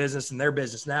about his business and their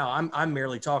business now. I'm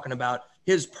merely talking about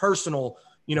his personal,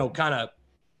 kind of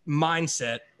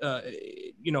mindset.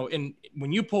 And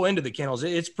when you pull into the kennels,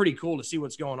 it's pretty cool to see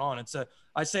what's going on.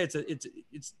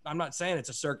 I'm not saying it's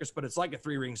a circus, but it's like a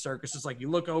 3-ring circus. It's like you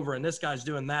look over and this guy's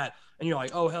doing that, and you're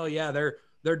like, oh hell yeah, they're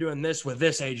doing this with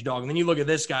this age dog. And then you look at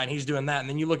this guy and he's doing that. And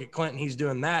then you look at Clint and he's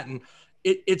doing that. And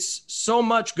it's so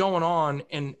much going on.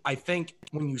 And I think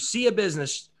when you see a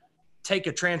business take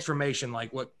a transformation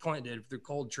like what Clint did through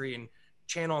Cold Tree and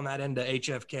channeling that into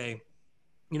HFK,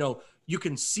 you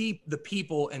can see the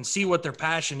people and see what their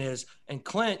passion is. And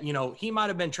Clint, he might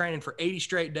have been training for 80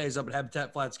 straight days up at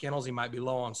Habitat Flats Kennels. He might be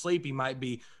low on sleep. He might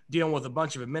be dealing with a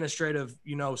bunch of administrative,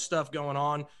 stuff going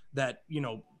on that,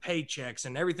 paychecks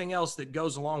and everything else that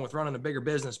goes along with running a bigger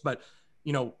business. But,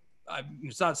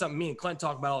 it's not something me and Clint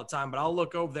talk about all the time, but I'll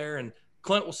look over there and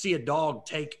Clint will see a dog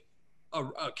take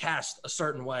a cast a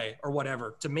certain way or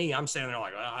whatever. To me, I'm standing there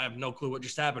like, I have no clue what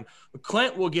just happened. But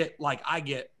Clint will get like I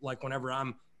get, like whenever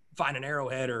I'm find an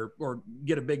arrowhead or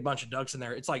get a big bunch of ducks in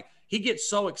there. It's like he gets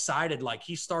so excited, like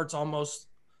he starts almost,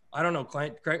 I don't know,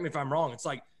 Clint, correct me if I'm wrong. It's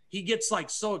like he gets like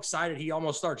so excited, he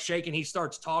almost starts shaking. He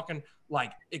starts talking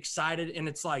like excited. And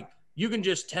it's like you can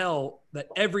just tell that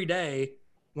every day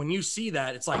when you see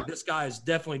that, it's like this guy is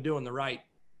definitely doing the right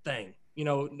thing.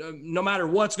 No matter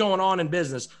what's going on in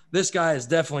business, this guy is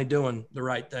definitely doing the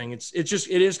right thing. It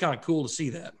is kind of cool to see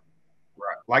that.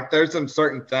 Right. Like there's some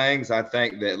certain things I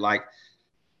think that like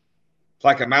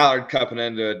a mallard cupping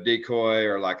into a decoy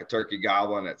or like a turkey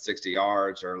gobbling at 60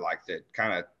 yards or like that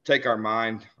kind of take our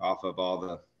mind off of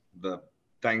all the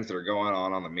things that are going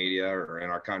on the media or in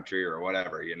our country or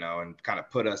whatever, you know, and kind of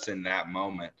put us in that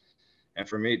moment. And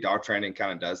for me, dog training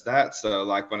kind of does that. So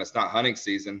like when it's not hunting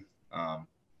season,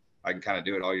 I can kind of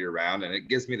do it all year round, and it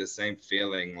gives me the same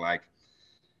feeling like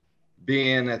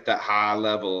being at that high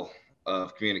level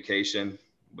of communication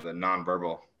with a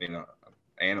nonverbal, you know,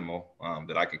 animal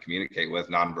that I can communicate with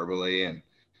nonverbally and,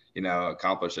 you know,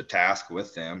 accomplish a task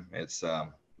with them. It's,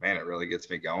 man, it really gets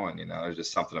me going. You know, there's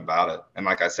just something about it. And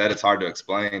like I said, it's hard to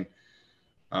explain.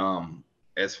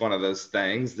 It's one of those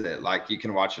things that like you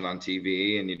can watch it on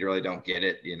TV and you really don't get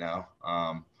it, you know.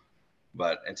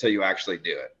 But until you actually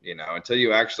do it, you know, until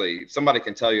you actually, somebody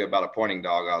can tell you about a pointing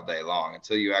dog all day long,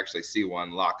 until you actually see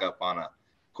one lock up on a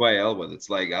quail with its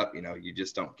leg up, you know, you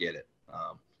just don't get it.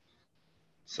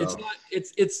 So it's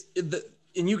not,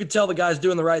 and you could tell the guy's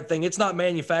doing the right thing. It's not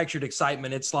manufactured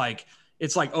excitement. It's like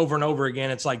over and over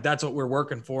again. It's like, that's what we're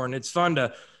working for. And it's fun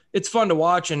to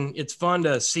watch, and it's fun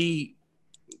to see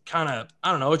kind of,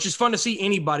 I don't know. It's just fun to see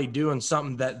anybody doing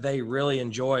something that they really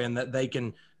enjoy and that they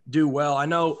can do well. I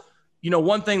know, you know,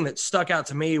 one thing that stuck out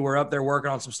to me, we're up there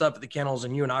working on some stuff at the kennels,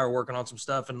 and you and I were working on some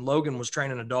stuff, and Logan was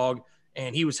training a dog,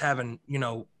 and he was having, you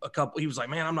know, he was like,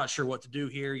 man, I'm not sure what to do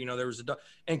here. You know, there was a dog,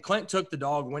 and Clint took the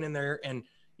dog, went in there, and,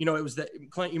 you know, it was that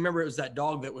Clint, you remember, it was that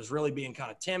dog that was really being kind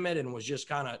of timid and was just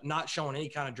kind of not showing any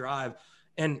kind of drive.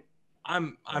 And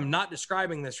I'm not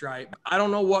describing this right. I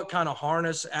don't know what kind of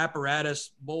harness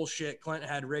apparatus bullshit Clint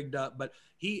had rigged up, but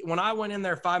when I went in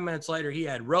there 5 minutes later, he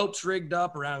had ropes rigged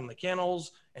up around the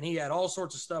kennels, and he had all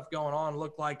sorts of stuff going on.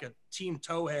 Looked like a Team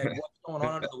Towhead. What's going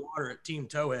on under the water at Team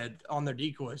Towhead on their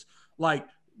decoys? Like,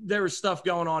 there was stuff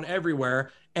going on everywhere.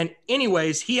 And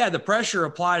anyways, he had the pressure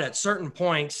applied at certain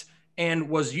points and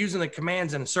was using the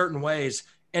commands in certain ways.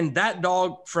 And that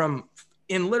dog,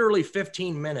 in literally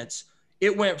 15 minutes,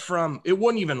 it went from, it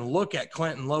wouldn't even look at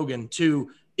Clint and Logan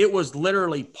to, it was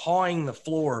literally pawing the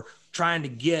floor, trying to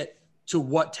get to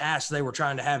what tasks they were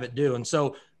trying to have it do. And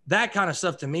so that kind of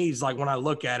stuff to me is like, when I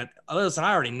look at it, listen,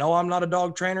 I already know I'm not a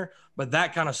dog trainer, but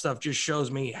that kind of stuff just shows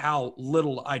me how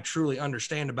little I truly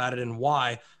understand about it, and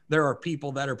why there are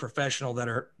people that are professional that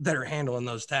are handling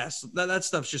those tasks. That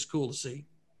stuff's just cool to see.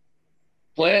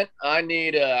 Clint, I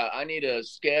need a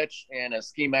sketch and a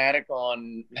schematic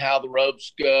on how the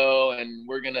ropes go, and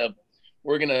we're gonna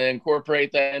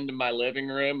incorporate that into my living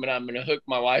room, and I'm gonna hook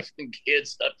my wife and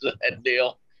kids up to that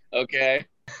deal. Okay.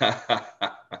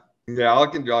 Yeah, I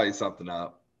can draw you something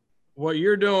up. What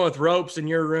you're doing with ropes in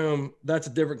your room, that's a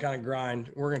different kind of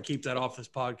grind. We're gonna keep that off this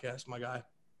podcast, my guy.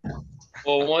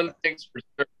 Well, one thing's for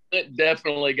sure, it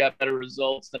definitely got better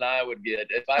results than I would get.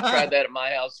 If I tried that at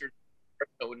my house, there's a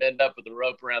person that would end up with a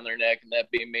rope around their neck, and that'd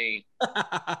be me.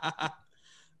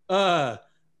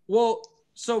 Well,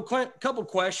 so Clint, a couple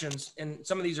questions, and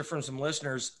some of these are from some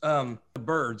listeners. The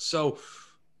birds. So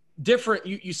different,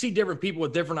 you see different people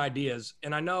with different ideas.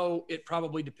 And I know it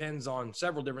probably depends on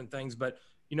several different things, but,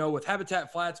 you know, with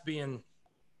Habitat Flats being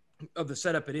of the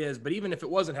setup it is, but even if it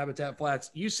wasn't Habitat Flats,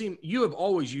 you have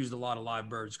always used a lot of live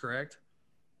birds, correct?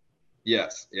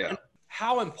 Yes. Yeah. And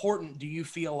how much importance do you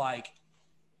feel like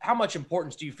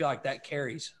that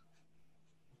carries?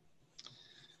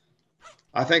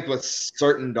 I think with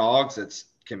certain dogs, it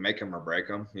can make them or break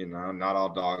them. You know, not all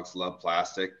dogs love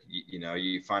plastic. You know,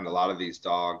 you find a lot of these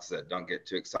dogs that don't get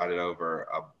too excited over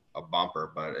a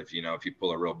bumper, but if you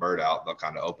pull a real bird out, they'll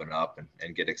kind of open up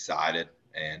and get excited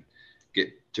and get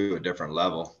to a different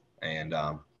level. And,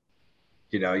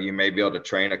 you know, you may be able to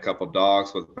train a couple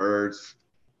dogs with birds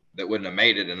that wouldn't have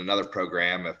made it in another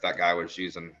program if that guy was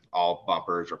using all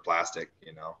bumpers or plastic,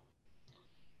 you know.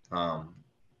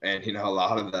 And, you know, a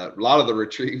lot of the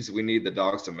retrieves we need the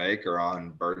dogs to make are on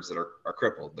birds that are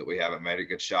crippled, that we haven't made a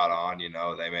good shot on. You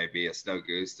know, they may be a snow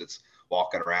goose that's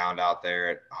walking around out there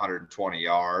at 120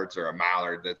 yards, or a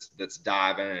mallard that's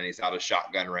diving and he's out of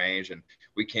shotgun range, and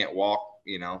we can't walk,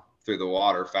 you know, through the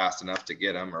water fast enough to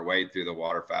get him, or wade through the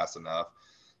water fast enough.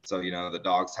 So, you know, the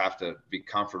dogs have to be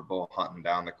comfortable hunting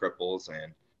down the cripples,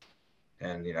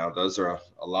 and you know, those are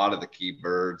a lot of the key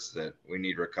birds that we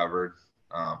need recovered.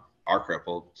 Are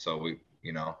crippled, so we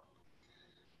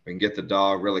can get the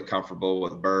dog really comfortable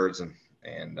with birds and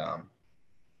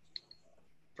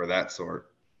for that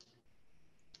sort.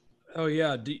 Oh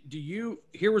yeah. Do you,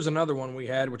 here was another one we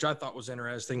had, which I thought was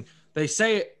interesting. They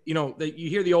say, you know, that you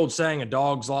hear the old saying, a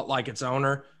dog's a lot like its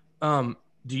owner. Do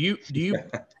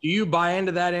you buy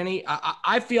into that any?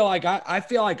 I feel like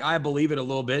I believe it a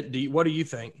little bit. What do you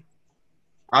think?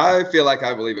 I feel like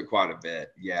I believe it quite a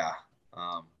bit. Yeah.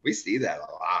 We see that a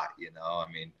lot, you know,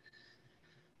 I mean,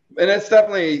 and it's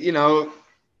definitely, you know,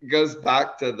 goes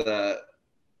back to the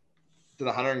to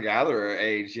the hunter and gatherer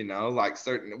age, you know, like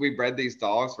we bred these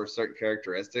dogs for certain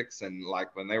characteristics. And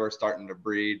like when they were starting to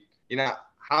breed, you know,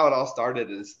 how it all started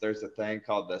is there's a thing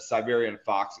called the Siberian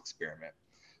fox experiment.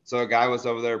 So a guy was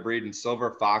over there breeding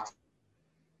silver foxes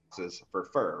for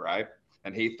fur, right?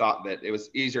 And he thought that it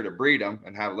was easier to breed them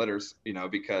and have litters, you know,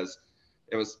 because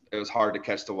it was hard to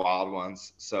catch the wild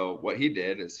ones. So what he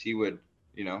did is he would,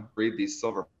 you know, breed these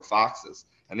silver foxes,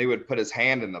 and he would put his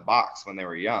hand in the box when they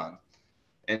were young,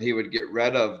 and he would get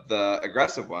rid of the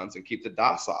aggressive ones and keep the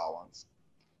docile ones.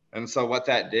 And so what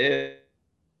that did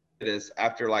is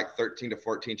after like 13 to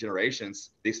 14 generations,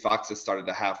 these foxes started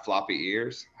to have floppy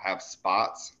ears, have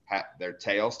spots, their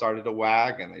tail started to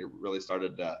wag, and they really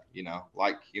started to, you know,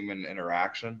 like human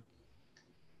interaction.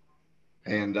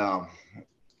 And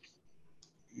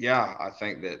yeah, I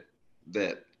think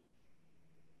that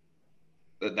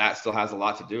that still has a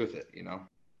lot to do with it, you know.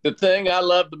 The thing I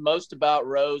love the most about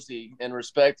Rosie and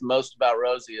respect the most about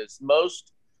Rosie is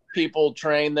most people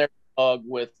train their dog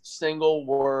with single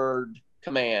word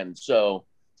commands. So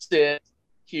sit,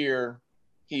 here,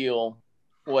 heel,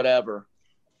 whatever.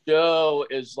 Joe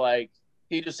is like,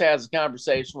 he just has a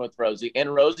conversation with Rosie,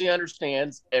 and Rosie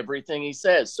understands everything he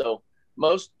says. So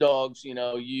most dogs, you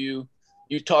know, you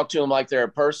talk to them like they're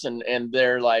a person, and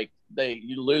they're like,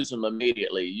 you lose them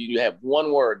immediately. You have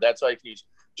one word. That's like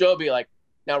Joe will be like,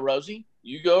 now, Rosie,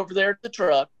 you go over there to the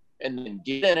truck and then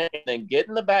get in it, and then get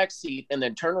in the back seat, and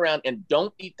then turn around and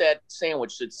don't eat that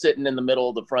sandwich that's sitting in the middle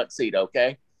of the front seat,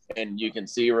 okay? And you can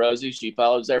see Rosie, she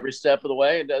follows every step of the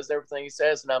way and does everything he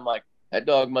says. And I'm like, that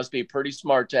dog must be pretty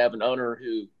smart to have an owner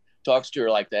who talks to her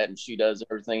like that, and she does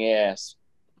everything he asks.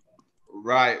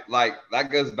 Right. Like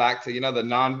that goes back to, you know, the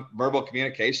nonverbal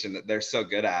communication that they're so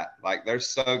good at. Like they're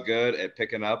so good at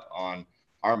picking up on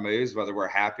our moods, whether we're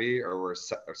happy or we're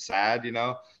sad, you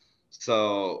know.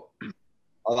 So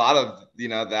a lot of, you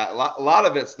know, that a lot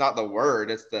of it's not the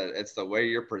word, it's the way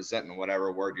you're presenting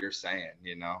whatever word you're saying,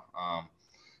 you know.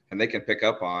 And they can pick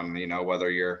up on, you know,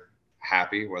 whether you're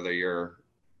happy, whether you're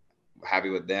happy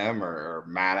with them or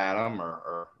mad at them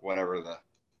or whatever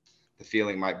the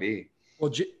feeling might be.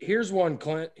 Well, here's one,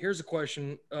 Clint. Here's a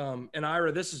question. And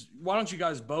Ira, why don't you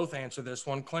guys both answer this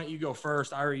one? Clint, you go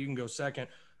first. Ira, you can go second.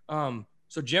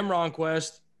 So Jim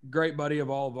Ronquest, great buddy of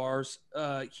all of ours,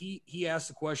 he asked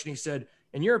the question. He said,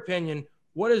 in your opinion,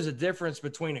 what is the difference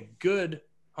between a good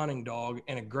hunting dog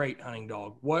and a great hunting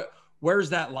dog?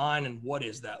 Where's that line, and what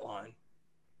is that line?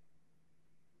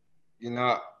 You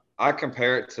know, I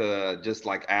compare it to just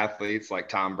like athletes like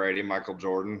Tom Brady, Michael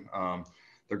Jordan.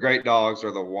 The great dogs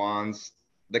are the ones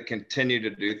that continue to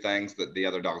do things that the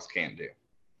other dogs can't do.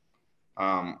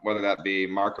 Whether that be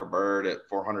mark a bird at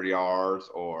 400 yards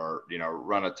or, you know,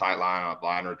 run a tight line on a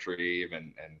blind retrieve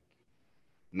and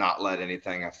not let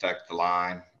anything affect the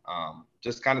line.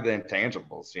 Just kind of the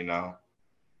intangibles, you know,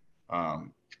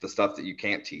 the stuff that you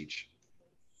can't teach.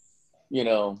 You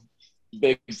know,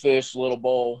 big fish, little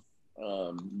bowl.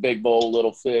 Big bowl,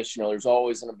 little fish. You know, there's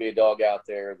always going to be a dog out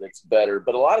there that's better,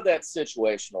 but a lot of that's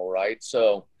situational, right?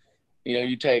 So, you know,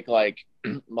 you take like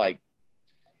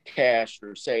Cash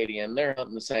or Sadie, and they're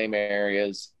hunting the same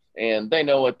areas, and they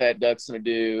know what that duck's going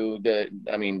to do.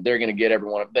 I mean, they're going to get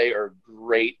everyone. They are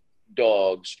great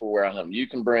dogs for where I hunt. You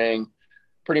can bring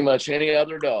pretty much any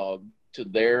other dog to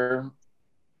their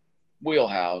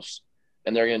wheelhouse,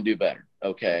 and they're going to do better.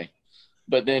 Okay.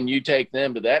 But then you take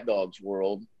them to that dog's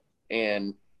world,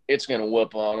 and it's going to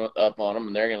whoop up on them,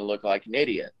 and they're going to look like an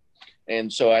idiot.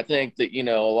 And so I think that, you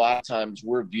know, a lot of times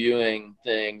we're viewing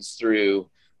things through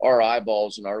our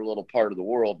eyeballs in our little part of the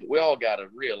world, but we all got to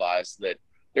realize that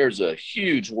there's a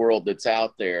huge world that's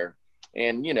out there.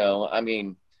 And, you know, I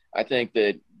mean, I think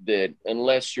that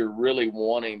unless you're really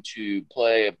wanting to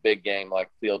play a big game like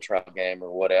field trial game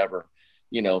or whatever,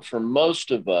 you know, for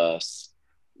most of us,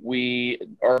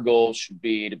 our goal should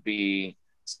be to be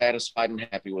satisfied and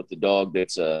happy with the dog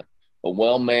that's a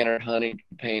well-mannered hunting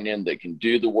companion that can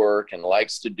do the work and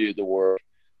likes to do the work,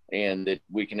 and that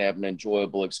we can have an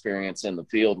enjoyable experience in the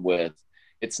field with.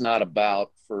 It's not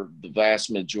about, for the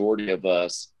vast majority of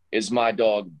us, is my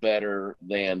dog better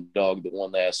than the dog that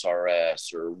won the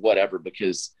SRS or whatever,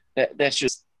 because that's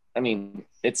just, I mean,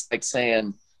 it's like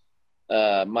saying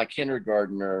my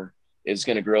kindergartner is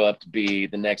going to grow up to be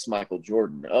the next Michael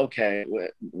Jordan. Okay,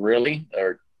 really?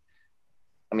 Or,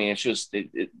 I mean, it's just,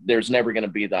 there's never going to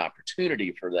be the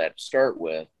opportunity for that to start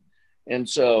with. And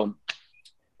so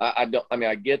I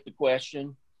get the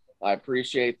question. I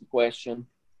appreciate the question.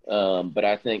 But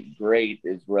I think great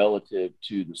is relative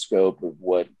to the scope of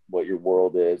what your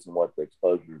world is and what the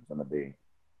exposure is going to be.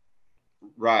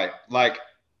 Right. Like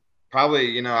probably,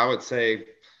 you know, I would say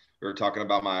we were talking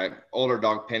about my older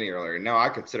dog Penny earlier. No, I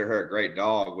consider her a great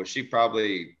dog. Was she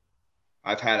probably,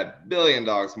 I've had a billion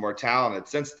dogs more talented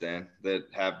since then that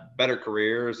have better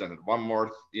careers and one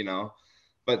more,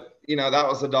 but that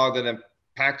was the dog that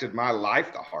impacted my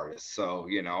life the hardest. So,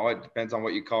 it depends on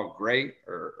what you call great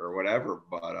or whatever.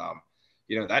 But,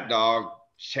 that dog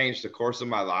changed the course of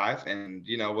my life and,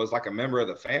 was like a member of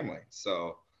the family.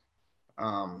 So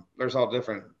there's all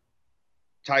different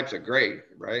types of great,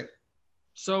 right?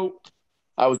 So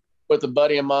I was with a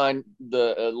buddy of mine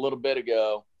a little bit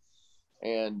ago,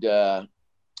 and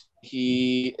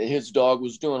his dog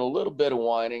was doing a little bit of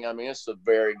whining. I mean, it's a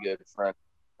very good friend.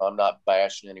 I'm not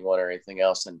bashing anyone or anything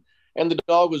else, and the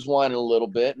dog was whining a little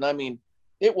bit, and I mean,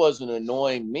 it wasn't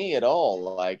annoying me at all.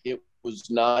 Like, it was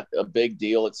not a big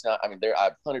deal. It's not. I mean,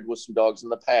 I've hunted with some dogs in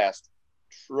the past.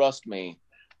 Trust me,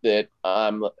 that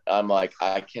I'm like,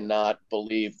 I cannot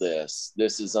believe this.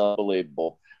 This is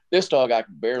unbelievable. This dog I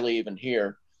could barely even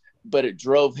hear, but it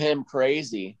drove him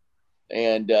crazy.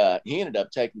 And he ended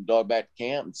up taking the dog back to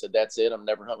camp and said, "That's it. I'm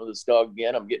never hunting with this dog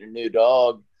again. I'm getting a new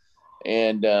dog."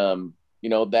 And,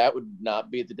 that would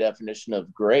not be the definition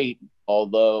of great.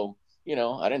 Although,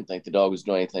 I didn't think the dog was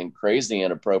doing anything crazy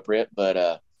inappropriate.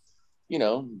 But,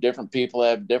 different people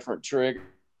have different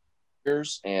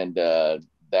triggers. And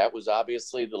that was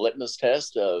obviously the litmus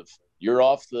test of you're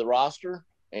off the roster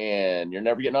and you're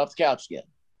never getting off the couch again.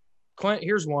 Clint,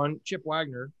 here's one. Chip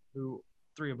Wagner, who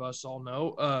three of us all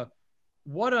know.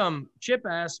 Chip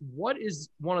asked, what is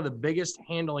one of the biggest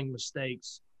handling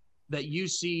mistakes that you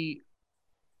see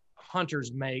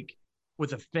hunters make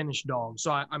with a finished dog?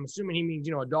 So I'm assuming he means,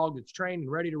 a dog that's trained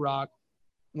and ready to rock.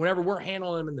 Whenever we're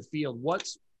handling them in the field, what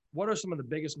are some of the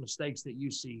biggest mistakes that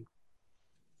you see?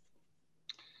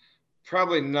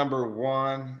 Probably number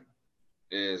one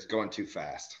is going too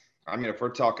fast. I mean, if we're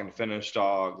talking finished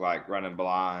dog, like running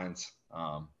blinds,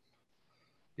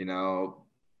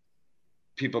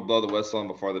 people blow the whistle and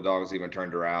before the dog's even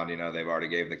turned around, they've already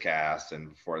gave the cast, and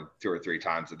before 2 or 3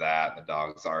 times of that, the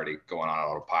dog's already going on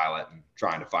autopilot and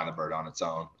trying to find the bird on its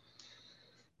own.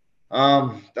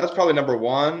 That's probably number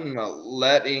one.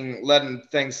 Letting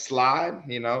things slide,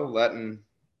 letting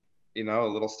a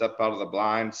little step out of the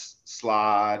blinds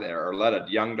slide, or let a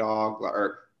young dog,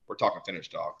 or we're talking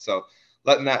finished dog. So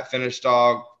letting that finished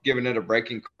dog, giving it a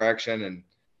braking correction, and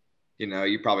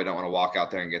you probably don't want to walk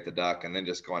out there and get the duck and then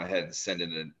just going ahead and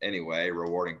sending it anyway,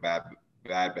 rewarding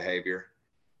bad behavior.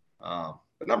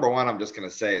 But number one, I'm just going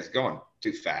to say is going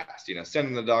too fast,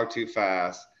 sending the dog too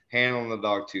fast, handling the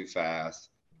dog too fast.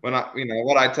 When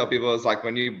what I tell people is, like,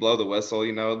 when you blow the whistle,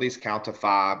 at least count to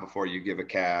 5 before you give a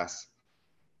cast.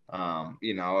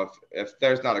 If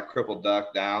there's not a crippled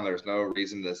duck down, there's no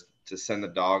reason to send the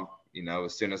dog,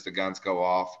 as soon as the guns go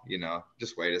off,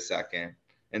 just wait a second,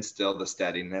 instill the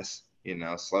steadiness,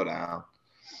 slow down.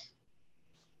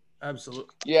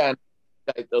 Absolutely. Yeah.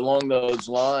 Along those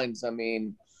lines, I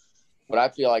mean, what I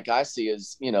feel like I see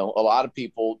is, a lot of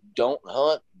people don't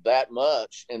hunt that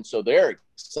much. And so they're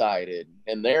excited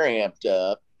and they're amped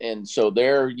up. And so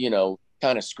they're,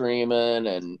 kind of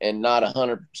screaming and not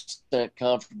 100%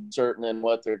 comfortable, certain in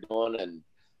what they're doing. And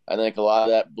I think a lot of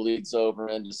that bleeds over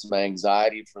into some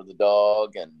anxiety for the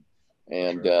dog.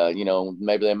 And sure.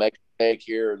 Maybe they make a mistake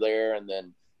here or there and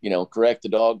then, correct the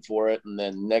dog for it. And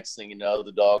then next thing you know,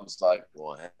 the dog's like,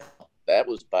 well, that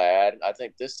was bad. I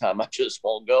think this time I just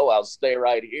won't go. I'll stay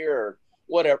right here, or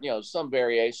whatever, some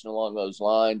variation along those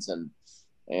lines.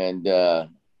 And I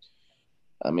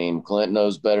mean, Clint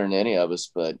knows better than any of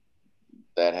us, but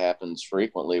that happens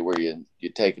frequently where you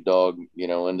take a dog,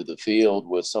 into the field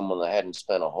with someone that hadn't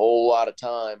spent a whole lot of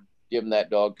time giving that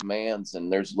dog commands,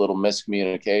 and there's a little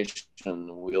miscommunication and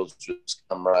the wheels just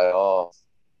come right off.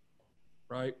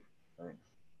 Right.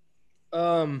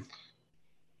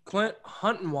 Clint,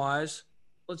 hunting wise,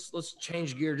 let's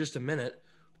change gear just a minute.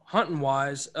 Hunting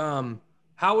wise,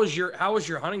 how was your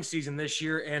hunting season this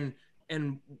year,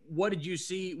 and what did you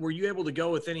see? Were you able to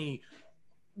go with any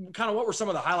kind of, what were some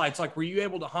of the highlights? Like, were you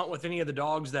able to hunt with any of the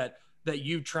dogs that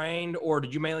you trained, or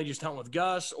did you mainly just hunt with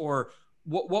Gus, or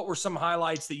what were some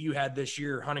highlights that you had this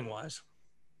year hunting wise?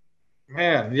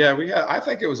 Man, yeah, I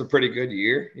think it was a pretty good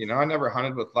year. I never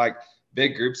hunted with like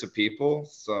big groups of people.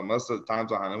 So most of the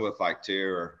times I hunted with like 2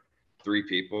 or 3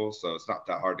 people. So it's not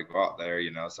that hard to go out there,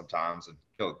 sometimes and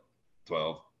kill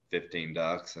 12, 15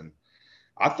 ducks. And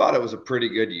I thought it was a pretty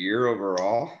good year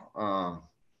overall.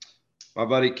 My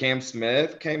buddy Cam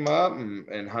Smith came up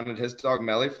and hunted his dog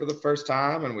Melly for the first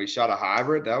time, and we shot a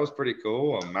hybrid. That was pretty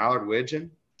cool, a mallard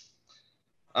widgeon.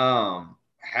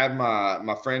 Had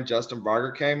my friend Justin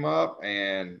Barger came up,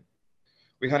 and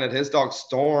we hunted his dog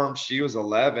Storm. She was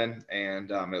 11,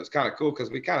 and it was kind of cool because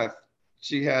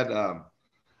she had I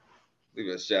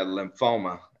believe she had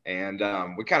lymphoma, and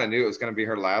we kind of knew it was going to be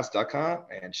her last duck hunt,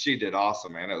 and she did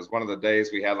awesome, man. It was one of the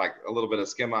days we had like a little bit of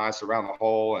skim ice around the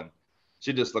hole, and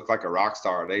she just looked like a rock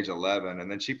star at age 11. And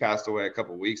then she passed away a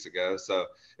couple of weeks ago, so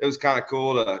it was kind of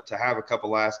cool to have a couple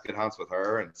last good hunts with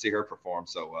her and see her perform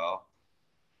so well.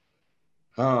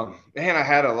 Man, I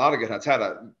had a lot of good hunts. Had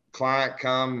a client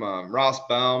come, Ross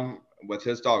Baum, with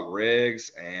his dog Riggs,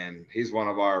 and he's one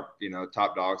of our,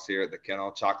 top dogs here at the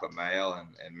kennel, chocolate male,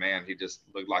 and man, he just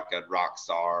looked like a rock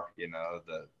star,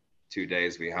 the 2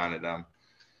 days we hunted him.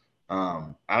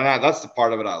 That's the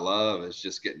part of it I love, is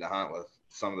just getting to hunt with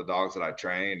some of the dogs that I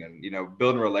train, and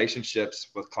building relationships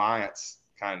with clients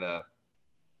kind of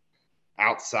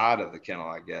outside of the kennel,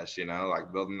 I guess,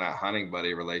 like building that hunting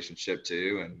buddy relationship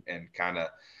too, and kind of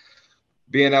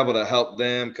being able to help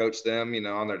them, coach them,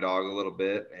 on their dog a little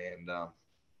bit. And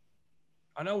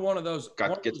I know one of those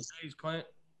days, Clint,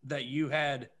 that you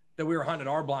had, that we were hunting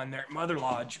our blind there at Mother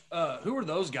Lodge. Who were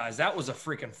those guys? That was a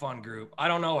freaking fun group. I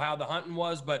don't know how the hunting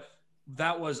was, but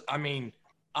that was, I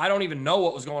don't even know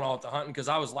what was going on with the hunting because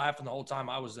I was laughing the whole time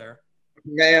I was there.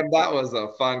 Man, that was a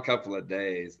fun couple of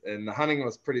days, and the hunting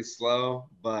was pretty slow.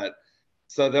 But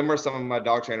so them were some of my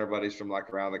dog trainer buddies from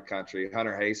like around the country.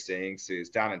 Hunter Hastings, who's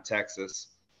down in Texas.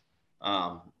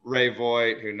 Ray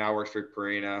Voigt, who now works for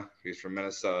Purina, who's from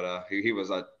Minnesota. He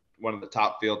was one of the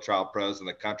top field trial pros in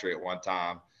the country at one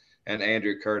time. And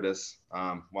Andrew Curtis,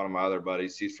 one of my other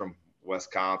buddies. He's from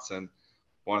Wisconsin,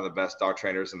 one of the best dog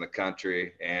trainers in the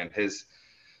country. And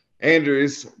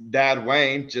Andrew's dad,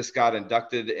 Wayne, just got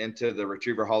inducted into the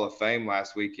Retriever Hall of Fame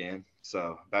last weekend.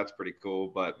 So that's pretty cool.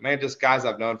 But, man, just guys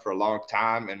I've known for a long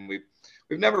time, and we've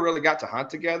never really got to hunt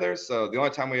together. So the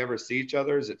only time we ever see each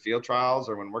other is at field trials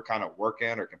or when we're kind of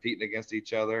working or competing against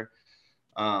each other.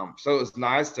 So it was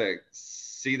nice to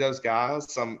see those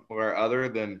guys somewhere other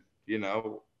than,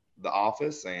 the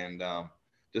office, and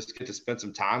just get to spend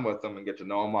some time with them and get to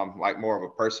know them on like more of a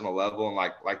personal level. And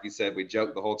like you said, we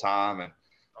joked the whole time and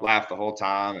laughed the whole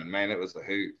time, and man, it was a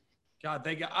hoot. God,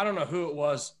 I don't know who it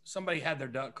was. Somebody had their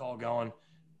duck call going,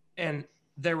 and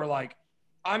they were like,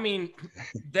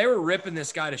 they were ripping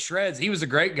this guy to shreds. He was a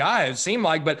great guy, it seemed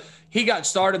like, but he got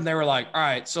started and they were like, all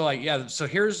right, so like, yeah, so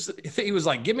he was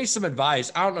like, give me some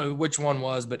advice. I don't know which one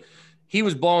was, but he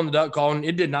was blowing the duck call and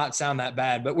it did not sound that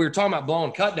bad, but we were talking about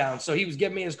blowing cut down. So he was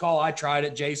giving me his call. I tried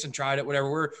it. Jason tried it,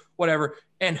 whatever.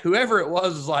 And whoever it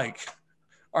was like,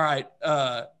 all right.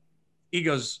 He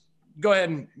goes, go ahead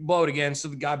and blow it again. So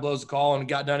the guy blows the call and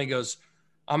got done. He goes,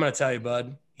 I'm going to tell you,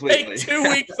 bud, take 2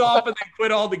 weeks off and then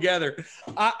quit altogether.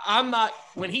 I'm not,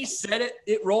 when he said it,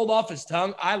 it rolled off his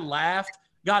tongue. I laughed.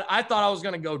 God, I thought I was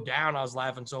going to go down. I was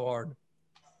laughing so hard.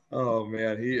 Oh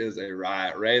man, he is a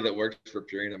riot. Ray that works for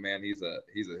Purina, man, he's a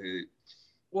hoot.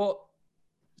 Well,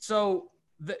 so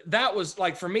that was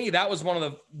like, for me, that was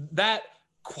that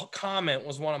comment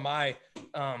was one of my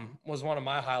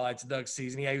highlights of Doug's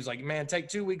season. He was like, man, take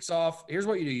 2 weeks off. Here's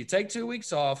what you do. You take 2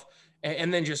 weeks off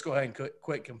and then just go ahead and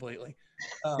quit completely.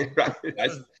 Right. I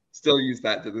still use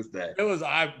that to this day. It was,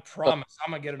 I promise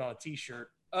I'm going to get it on a t-shirt.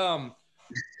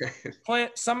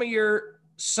 Clint, some of your,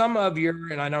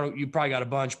 and I know you probably got a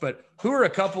bunch, but who are a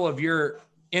couple of your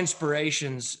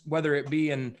inspirations, whether it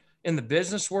be in the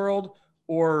business world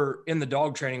or in the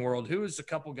dog training world? Who is a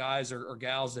couple guys or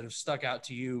gals that have stuck out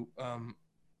to you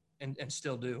and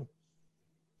still do?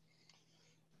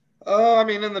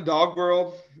 In the dog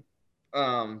world,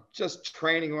 just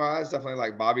training wise, definitely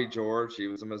like Bobby George. He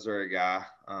was a Missouri guy.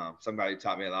 Somebody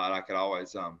taught me a lot. I could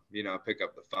always, pick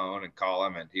up the phone and call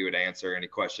him, and he would answer any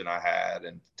question I had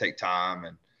and take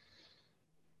time.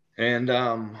 And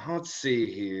let's see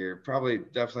here,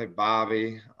 definitely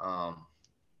Bobby.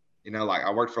 Like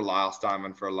I worked for Lyle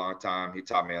Steinman for a long time. He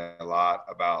taught me a lot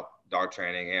about dog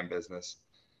training and business,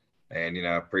 and,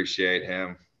 appreciate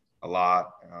him a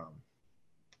lot.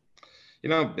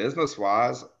 Business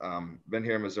wise, been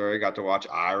here in Missouri, got to watch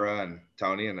Ira and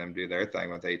Tony and them do their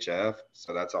thing with HF.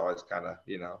 So that's always kind of,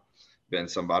 been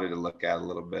somebody to look at a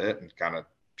little bit and kind of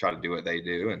try to do what they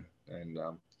do. And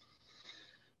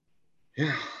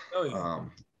yeah. Oh, yeah.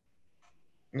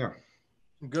 Yeah.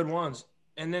 Good ones.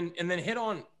 And then hit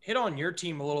on your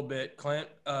team a little bit, Clint.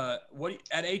 What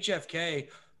at HFK,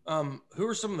 who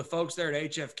are some of the folks there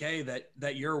at HFK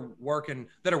that you're working,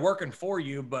 that are working for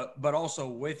you, but also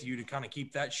with you to kind of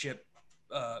keep that ship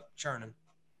churning?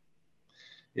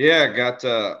 Yeah, got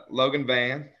Logan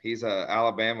Van. He's a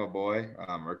Alabama boy.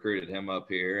 Recruited him up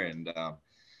here, and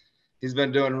he's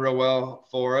been doing real well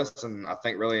for us, and I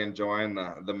think really enjoying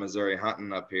the Missouri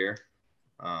hunting up here.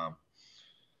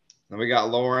 Then we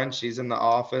got Lauren. She's in the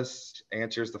office,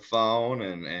 answers the phone,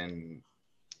 and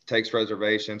takes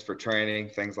reservations for training,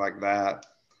 things like that.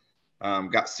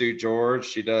 Got Sue George.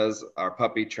 She does our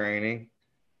puppy training.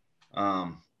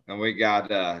 And we got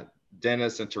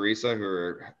Dennis and Teresa, who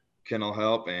are kennel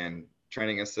help and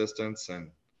training assistants,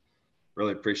 and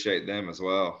really appreciate them as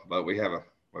well. But we have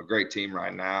a great team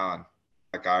right now. And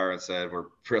like Ira said, we're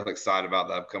really excited about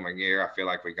the upcoming year. I feel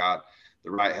like we got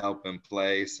the right help in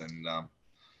place and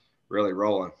really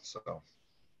rolling. So.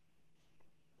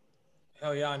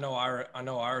 Hell yeah, I know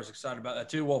Ira's excited about that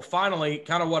too. Well, finally,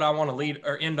 kind of what I want to lead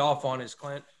or end off on is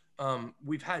Clint.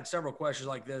 We've had several questions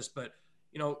like this, but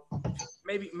you know,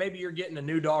 maybe you're getting a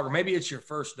new dog, or maybe it's your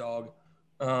first dog.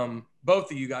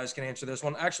 Both of you guys can answer this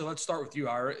one. Actually, let's start with you,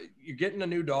 Ira. You're getting a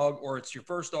new dog, or it's your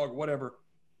first dog, whatever.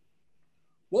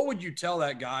 What would you tell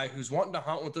that guy who's wanting to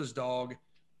hunt with his dog,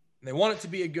 and they want it to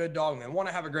be a good dog, and they want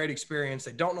to have a great experience?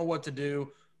 They don't know what to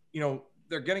do. You know,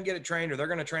 they're going to get it trained, or they're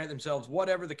going to train it themselves,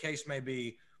 whatever the case may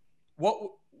be.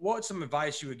 What's some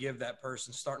advice you would give that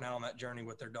person starting out on that journey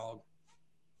with their dog?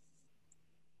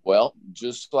 Well,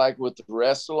 just like with the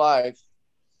rest of life,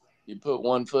 you put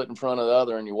one foot in front of the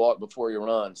other and you walk before you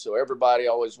run. So everybody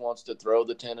always wants to throw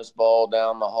the tennis ball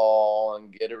down the hall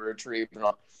and get it retrieved.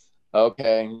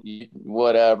 Okay,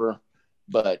 whatever.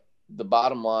 But the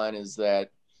bottom line is that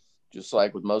just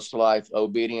like with most of life,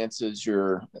 obedience is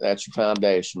that's your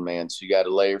foundation, man. So you got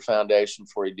to lay your foundation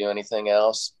before you do anything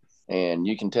else. And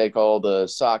you can take all the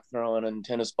sock throwing and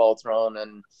tennis ball throwing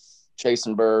and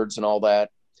chasing birds and all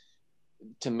that.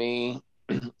 To me,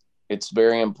 it's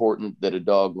very important that a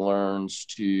dog learns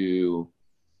to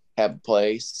have a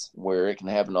place where it can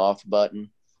have an off button.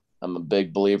 I'm a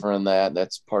big believer in that.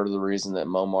 That's part of the reason that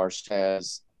Momarsh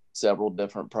has several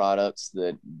different products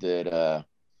that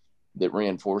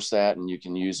reinforce that, and you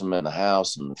can use them in the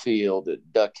house, in the field,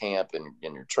 at duck camp, and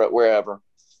in your truck, wherever.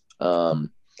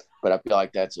 But I feel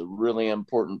like that's a really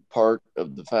important part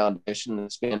of the foundation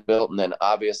that's being built. And then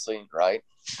obviously,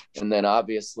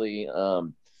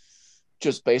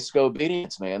 just basic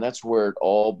obedience, man. That's where it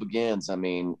all begins. I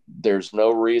mean, there's no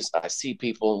reason. I see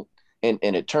people, and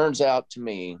it turns out to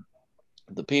me,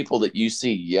 the people that you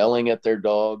see yelling at their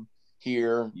dog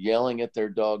here, yelling at their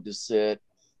dog to sit,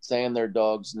 saying their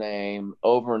dog's name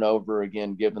over and over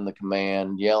again, giving the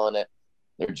command, yelling it,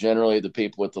 they're generally the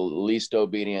people with the least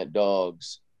obedient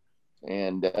dogs.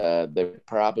 And they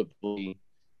probably,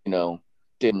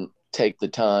 didn't take the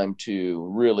time to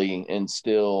really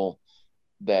instill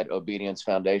that obedience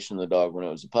foundation in the dog when it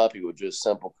was a puppy, with just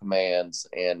simple commands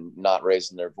and not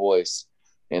raising their voice.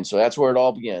 And so that's where it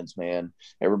all begins, man.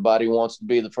 Everybody wants to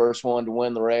be the first one to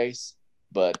win the race,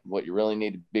 but what you really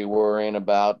need to be worrying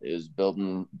about is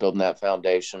building that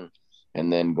foundation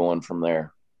and then going from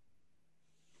there.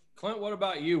 Clint, what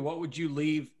about you? What would you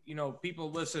leave,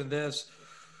 people listen to this,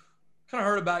 kind of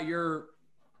heard about your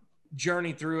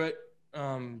journey through it,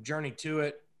 journey to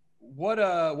it. What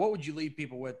would you leave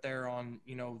people with there on,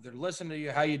 they're listening to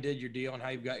you, how you did your deal and how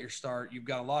you've got your start. You've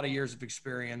got a lot of years of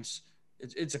experience.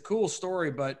 It's a cool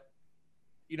story, but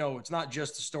it's not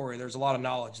just a story. There's a lot of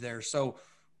knowledge there. So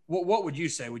what would you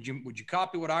say? Would you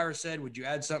copy what Ira said? Would you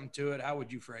add something to it? How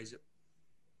would you phrase it?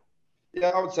 Yeah,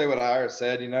 I would say what Ira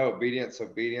said, obedience.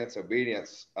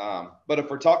 But if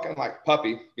we're talking like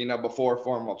puppy, before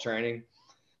formal training,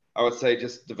 I would say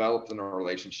just developing a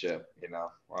relationship,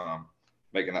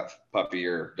 making that puppy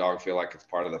or dog feel like it's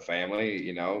part of the family.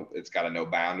 It's got to know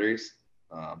boundaries,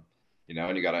 and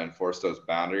you got to enforce those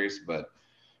boundaries. But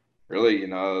really,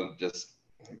 just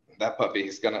that puppy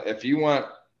is if you want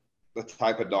the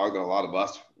type of dog that a lot of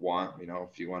us want,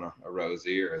 if you want a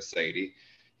Rosie or a Sadie,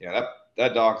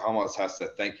 that dog almost has to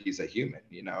think he's a human,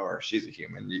 or she's a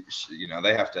human.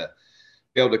 They have to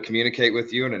be able to communicate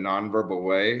with you in a nonverbal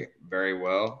way very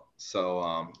well. So,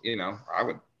 I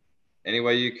would, any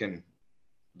way you can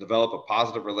develop a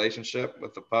positive relationship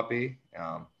with the puppy,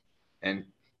 and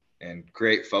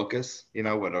create focus,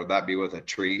 whether that be with a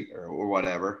treat or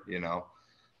whatever,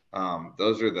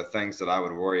 those are the things that I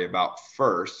would worry about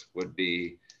first, would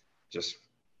be just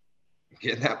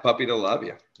getting that puppy to love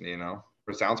you,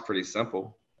 It sounds pretty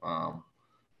simple,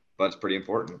 but it's pretty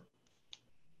important.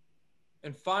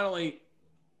 And finally,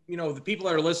 the people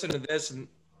that are listening to this and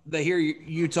they hear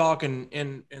you talk and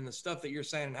the stuff that you're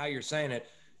saying and how you're saying it,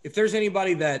 if there's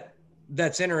anybody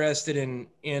that's interested in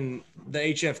the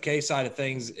HFK side of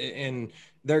things and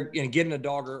they're getting a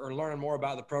dog or learning more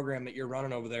about the program that you're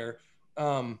running over there,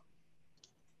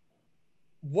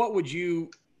 what would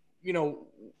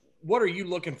what are you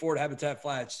looking for at Habitat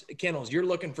Flats Kennels? You're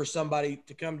looking for somebody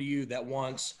to come to you that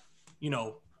wants,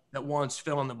 that wants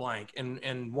fill in the blank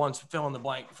and wants fill in the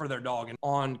blank for their dog, and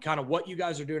on kind of what you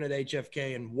guys are doing at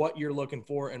HFK and what you're looking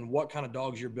for and what kind of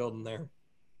dogs you're building there.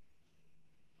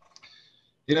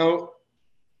 You know,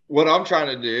 what I'm trying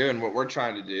to do and what we're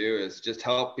trying to do is just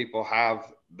help people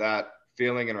have that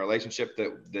feeling and relationship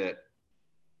that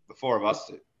the four of us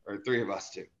do, or three of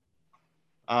us do.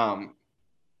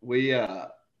 We,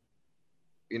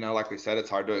 you know, like we said, it's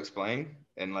hard to explain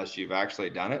unless you've actually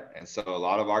done it. And so a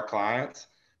lot of our clients,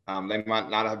 they might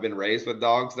not have been raised with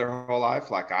dogs their whole life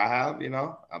like I have, you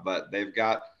know, but they've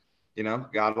got, you know,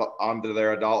 got onto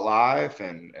their adult life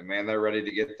and man, they're ready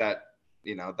to get that,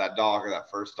 you know, that dog or that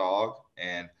first dog.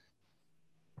 And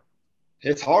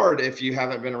it's hard if you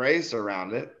haven't been raised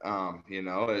around it. You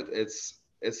know, it's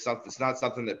not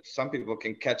something that some people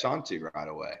can catch on to right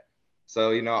away.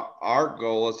 So, you know, our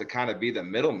goal is to kind of be the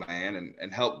middleman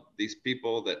and help these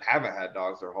people that haven't had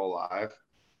dogs their whole life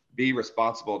be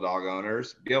responsible dog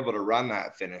owners, be able to run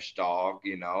that finished dog,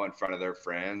 you know, in front of their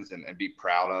friends and be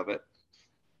proud of it.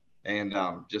 And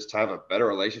just have a better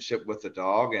relationship with the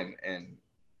dog and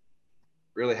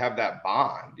really have that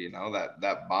bond, you know,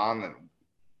 that bond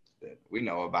that we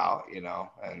know about, you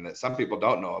know, and that some people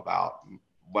don't know about.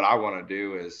 What I want to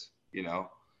do is, you know,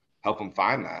 help them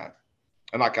find that.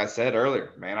 And like I said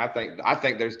earlier, man, I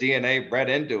think there's DNA bred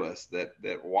into us that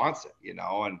wants it, you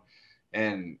know,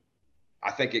 and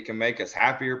I think it can make us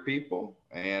happier people.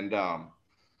 And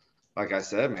like I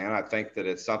said, man, I think that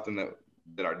it's something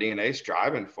that our DNA is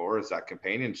striving for, is that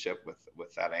companionship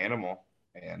with that animal.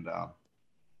 And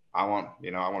I want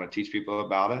to teach people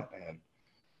about it and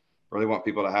really want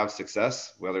people to have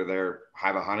success, whether they're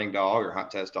have a hunting dog or hunt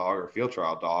test dog or field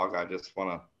trial dog. I just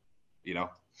want to, you know,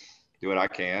 do what I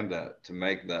can to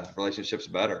make the relationships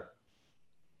better.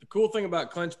 The cool thing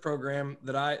about Clint's program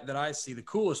that I see, the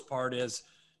coolest part is,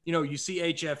 you know, you see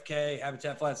HFK,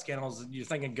 Habitat Flats Kennels, you're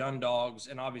thinking gun dogs,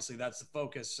 and obviously that's the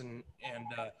focus, and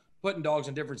putting dogs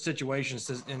in different situations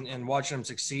and watching them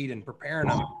succeed and preparing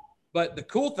them. But the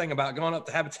cool thing about going up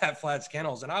to Habitat Flats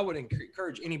Kennels, and I would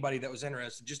encourage anybody that was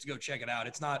interested just to go check it out.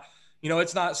 It's not, you know,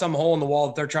 it's not some hole in the wall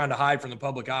that they're trying to hide from the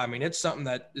public eye. I mean, it's something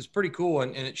that is pretty cool,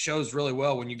 and it shows really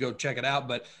well when you go check it out.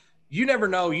 But you never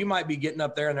know. You might be getting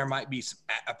up there and there might be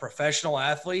a professional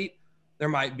athlete. There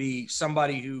might be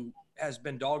somebody who has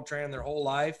been dog training their whole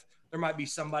life. There might be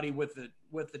somebody with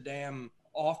the damn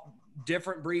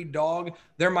different breed dog.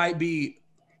 There might be,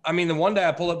 I mean, the one day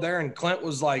I pulled up there and Clint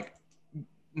was like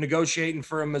negotiating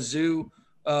for a Mizzou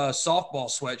softball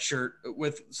sweatshirt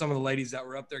with some of the ladies that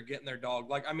were up there getting their dog.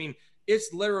 Like, I mean,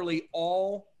 it's literally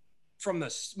all from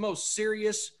the most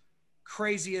serious,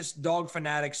 craziest dog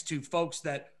fanatics to folks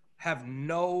that have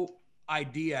no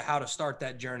idea how to start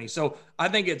that journey. So I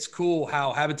think it's cool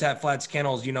how Habitat Flats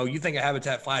Kennels, you know, you think of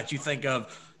Habitat Flats, you think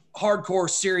of hardcore,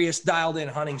 serious, dialed in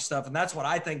hunting stuff. And that's what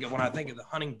I think of when I think of the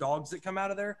hunting dogs that come out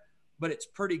of there. But it's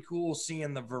pretty cool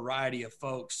seeing the variety of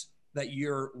folks that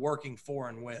you're working for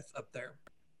and with up there.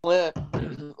 Clint,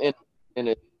 in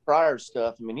his prior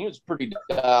stuff, I mean, he was pretty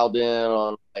dialed in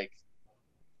on like,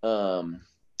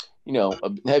 you know,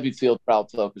 a heavy field trial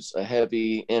focus, a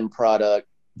heavy end product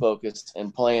focus,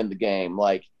 and playing the game.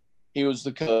 Like, he was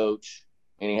the coach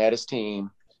and he had his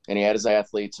team and he had his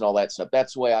athletes and all that stuff.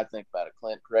 That's the way I think about it.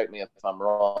 Clint, correct me if I'm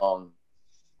wrong.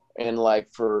 And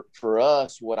like for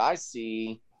us, what I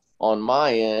see on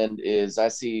my end is I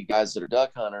see guys that are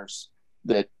duck hunters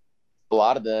that a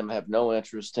lot of them have no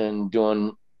interest in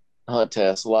doing hunt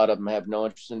tests. A lot of them have no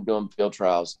interest in doing field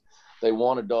trials. They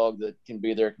want a dog that can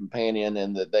be their companion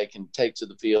and that they can take to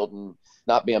the field and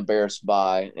not be embarrassed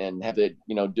by, and have it,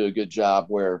 you know, do a good job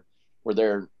where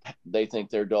they think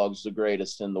their dog's the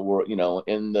greatest in the world, you know,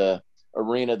 in the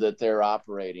arena that they're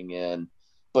operating in.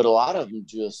 But a lot of them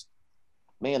just,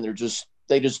 man,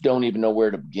 they just don't even know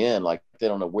where to begin. Like, they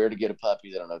don't know where to get a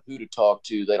puppy. They don't know who to talk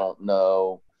to. They don't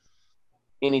know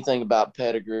anything about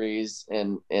pedigrees.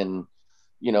 And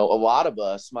you know, a lot of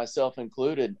us, myself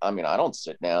included, I mean, I don't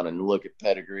sit down and look at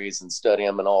pedigrees and study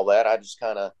them and all that. I just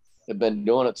kind of have been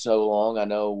doing it so long. I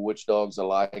know which dogs I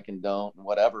like and don't and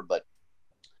whatever. But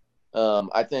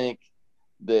I think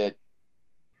that,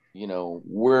 you know,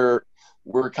 we're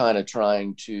kind of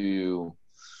trying to,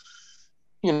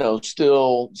 you know,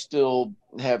 still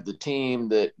have the team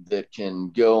that can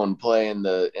go and play in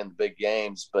the big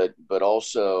games, but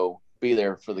also be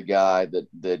there for the guy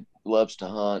that loves to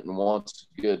hunt and wants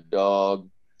a good dog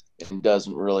and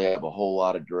doesn't really have a whole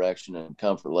lot of direction and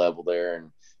comfort level there,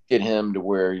 and get him to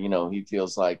where, you know, he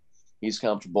feels like he's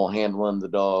comfortable handling the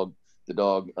dog. The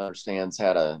dog understands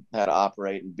how to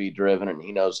operate and be driven, and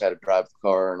he knows how to drive the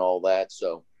car and all that.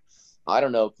 So I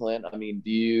don't know, Clint, I mean,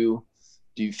 do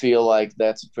Do you feel like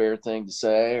that's a fair thing to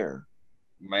say? Or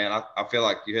Man, I feel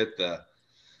like you hit the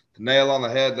nail on the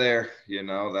head there.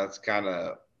 That's kind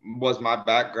of was my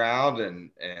background,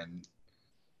 and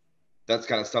that's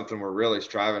kind of something we're really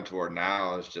striving toward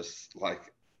now, is just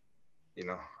like,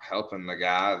 helping the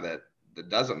guy that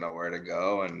doesn't know where to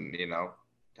go, and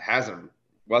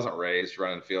wasn't raised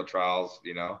running field trials,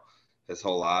 his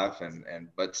whole life, and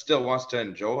but still wants to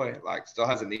enjoy, like still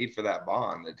has a need for that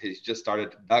bond, that he's just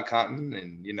started duck hunting,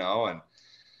 and and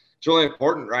it's really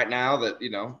important right now that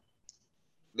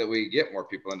that we get more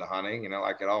people into hunting,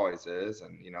 like it always is,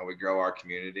 and we grow our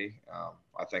community.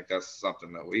 I think that's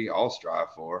something that we all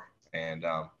strive for, and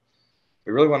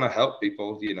we really want to help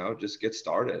people, just get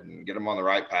started and get them on the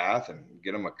right path, and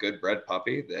get them a good bred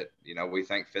puppy that we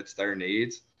think fits their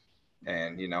needs.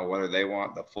 And whether they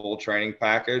want the full training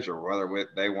package, or whether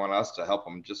they want us to help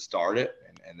them just start it,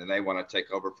 and then they want to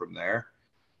take over from there,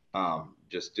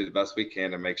 just do the best we can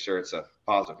to make sure it's a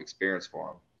positive experience for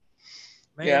them.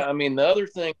 Man. Yeah, I mean, the other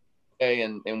thing,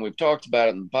 and we've talked about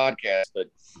it in the podcast, but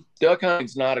duck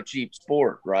hunting's not a cheap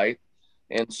sport, right?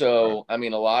 And so, I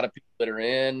mean, a lot of people that are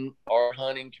in our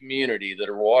hunting community that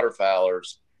are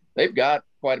waterfowlers, they've got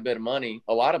quite a bit of money.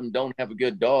 A lot of them don't have a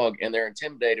good dog, and they're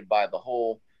intimidated by the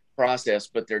whole process,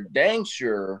 but they're dang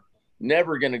sure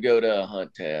never going to go to a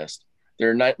hunt test.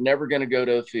 They're never going to go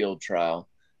to a field trial.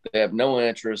 They have no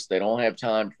interest. They don't have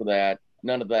time for that,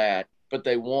 none of that. But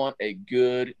they want a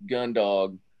good gun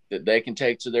dog that they can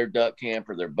take to their duck camp,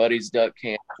 or their buddy's duck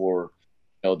camp, or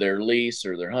their lease,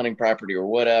 or their hunting property, or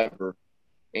whatever.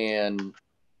 And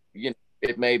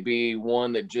it may be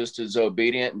one that just is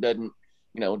obedient and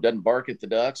doesn't bark at the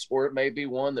ducks, or it may be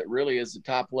one that really is a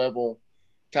top level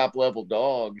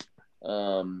dog.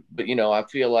 But I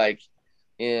feel like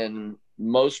in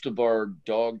most of our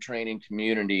dog training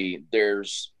community,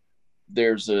 there's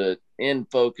a end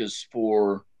focus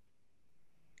for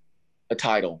a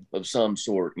title of some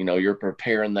sort. You're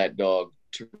preparing that dog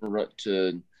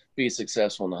to be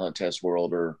successful in the hunt test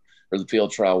world, or the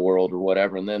field trial world, or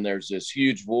whatever. And then there's this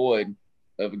huge void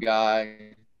of a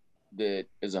guy that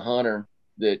is a hunter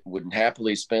that would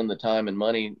happily spend the time and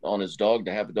money on his dog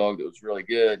to have a dog that was really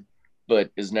good, but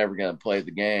is never going to play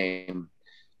the game.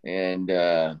 And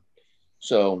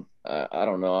so I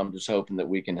don't know. I'm just hoping that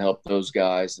we can help those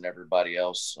guys and everybody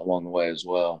else along the way as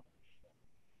well.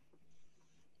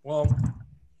 Well,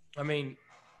 I mean,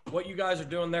 what you guys are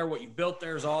doing there, what you built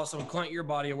there is awesome. Clint, your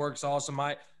body of work's awesome.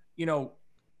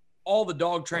 All the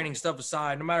dog training stuff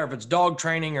aside, no matter if it's dog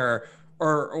training or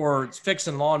it's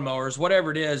fixing lawnmowers,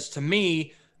 whatever it is, to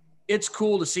me, it's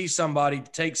cool to see somebody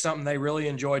take something they really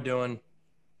enjoy doing,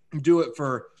 do it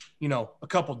for, a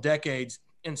couple decades,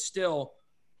 and still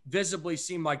visibly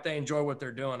seem like they enjoy what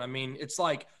they're doing. I mean, it's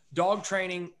like dog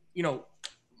training,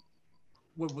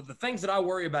 with the things that I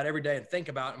worry about every day and think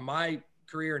about in my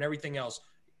career and everything else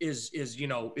is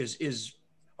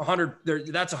 100.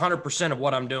 That's 100% of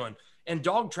what I'm doing. And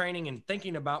dog training and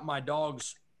thinking about my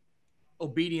dog's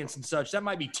obedience and such, that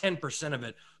might be 10% of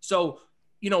it. So,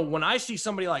 when I see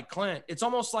somebody like Clint, it's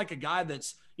almost like a guy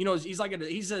that's, he's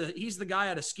the guy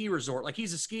at a ski resort. Like,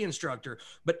 he's a ski instructor,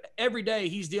 but every day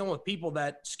he's dealing with people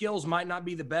that skills might not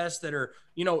be the best, that are,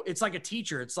 it's like a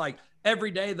teacher. It's like every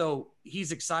day though,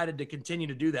 he's excited to continue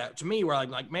to do that. To me, where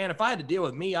I'm like, man, if I had to deal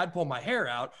with me, I'd pull my hair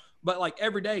out. But like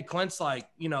every day, Clint's like,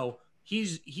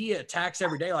 he attacks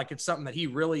every day like it's something that he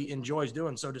really enjoys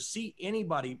doing. So to see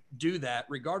anybody do that,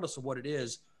 regardless of what it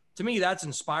is, to me, that's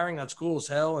inspiring. That's cool as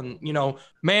hell. And,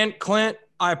 man, Clint,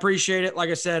 I appreciate it. Like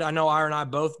I said, I know Ira and I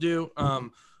both do.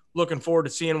 Looking forward to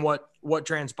seeing what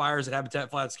transpires at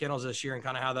Habitat Flats Kennels this year and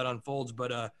kind of how that unfolds.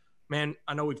 But, man,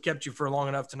 I know we've kept you for long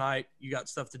enough tonight. You got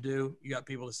stuff to do. You got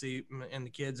people to see, and the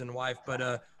kids and the wife.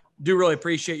 But do really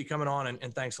appreciate you coming on,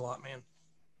 and thanks a lot, man.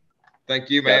 Thank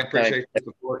you, man. Appreciate the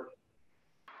support.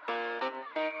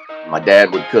 My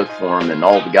dad would cook for him, and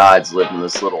all the guides lived in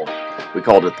this little, we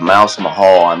called it the Mouse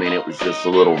Mahal. I mean, it was just a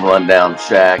little rundown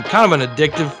shack. I'm kind of an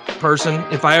addictive person.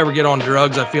 If I ever get on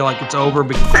drugs, I feel like it's over.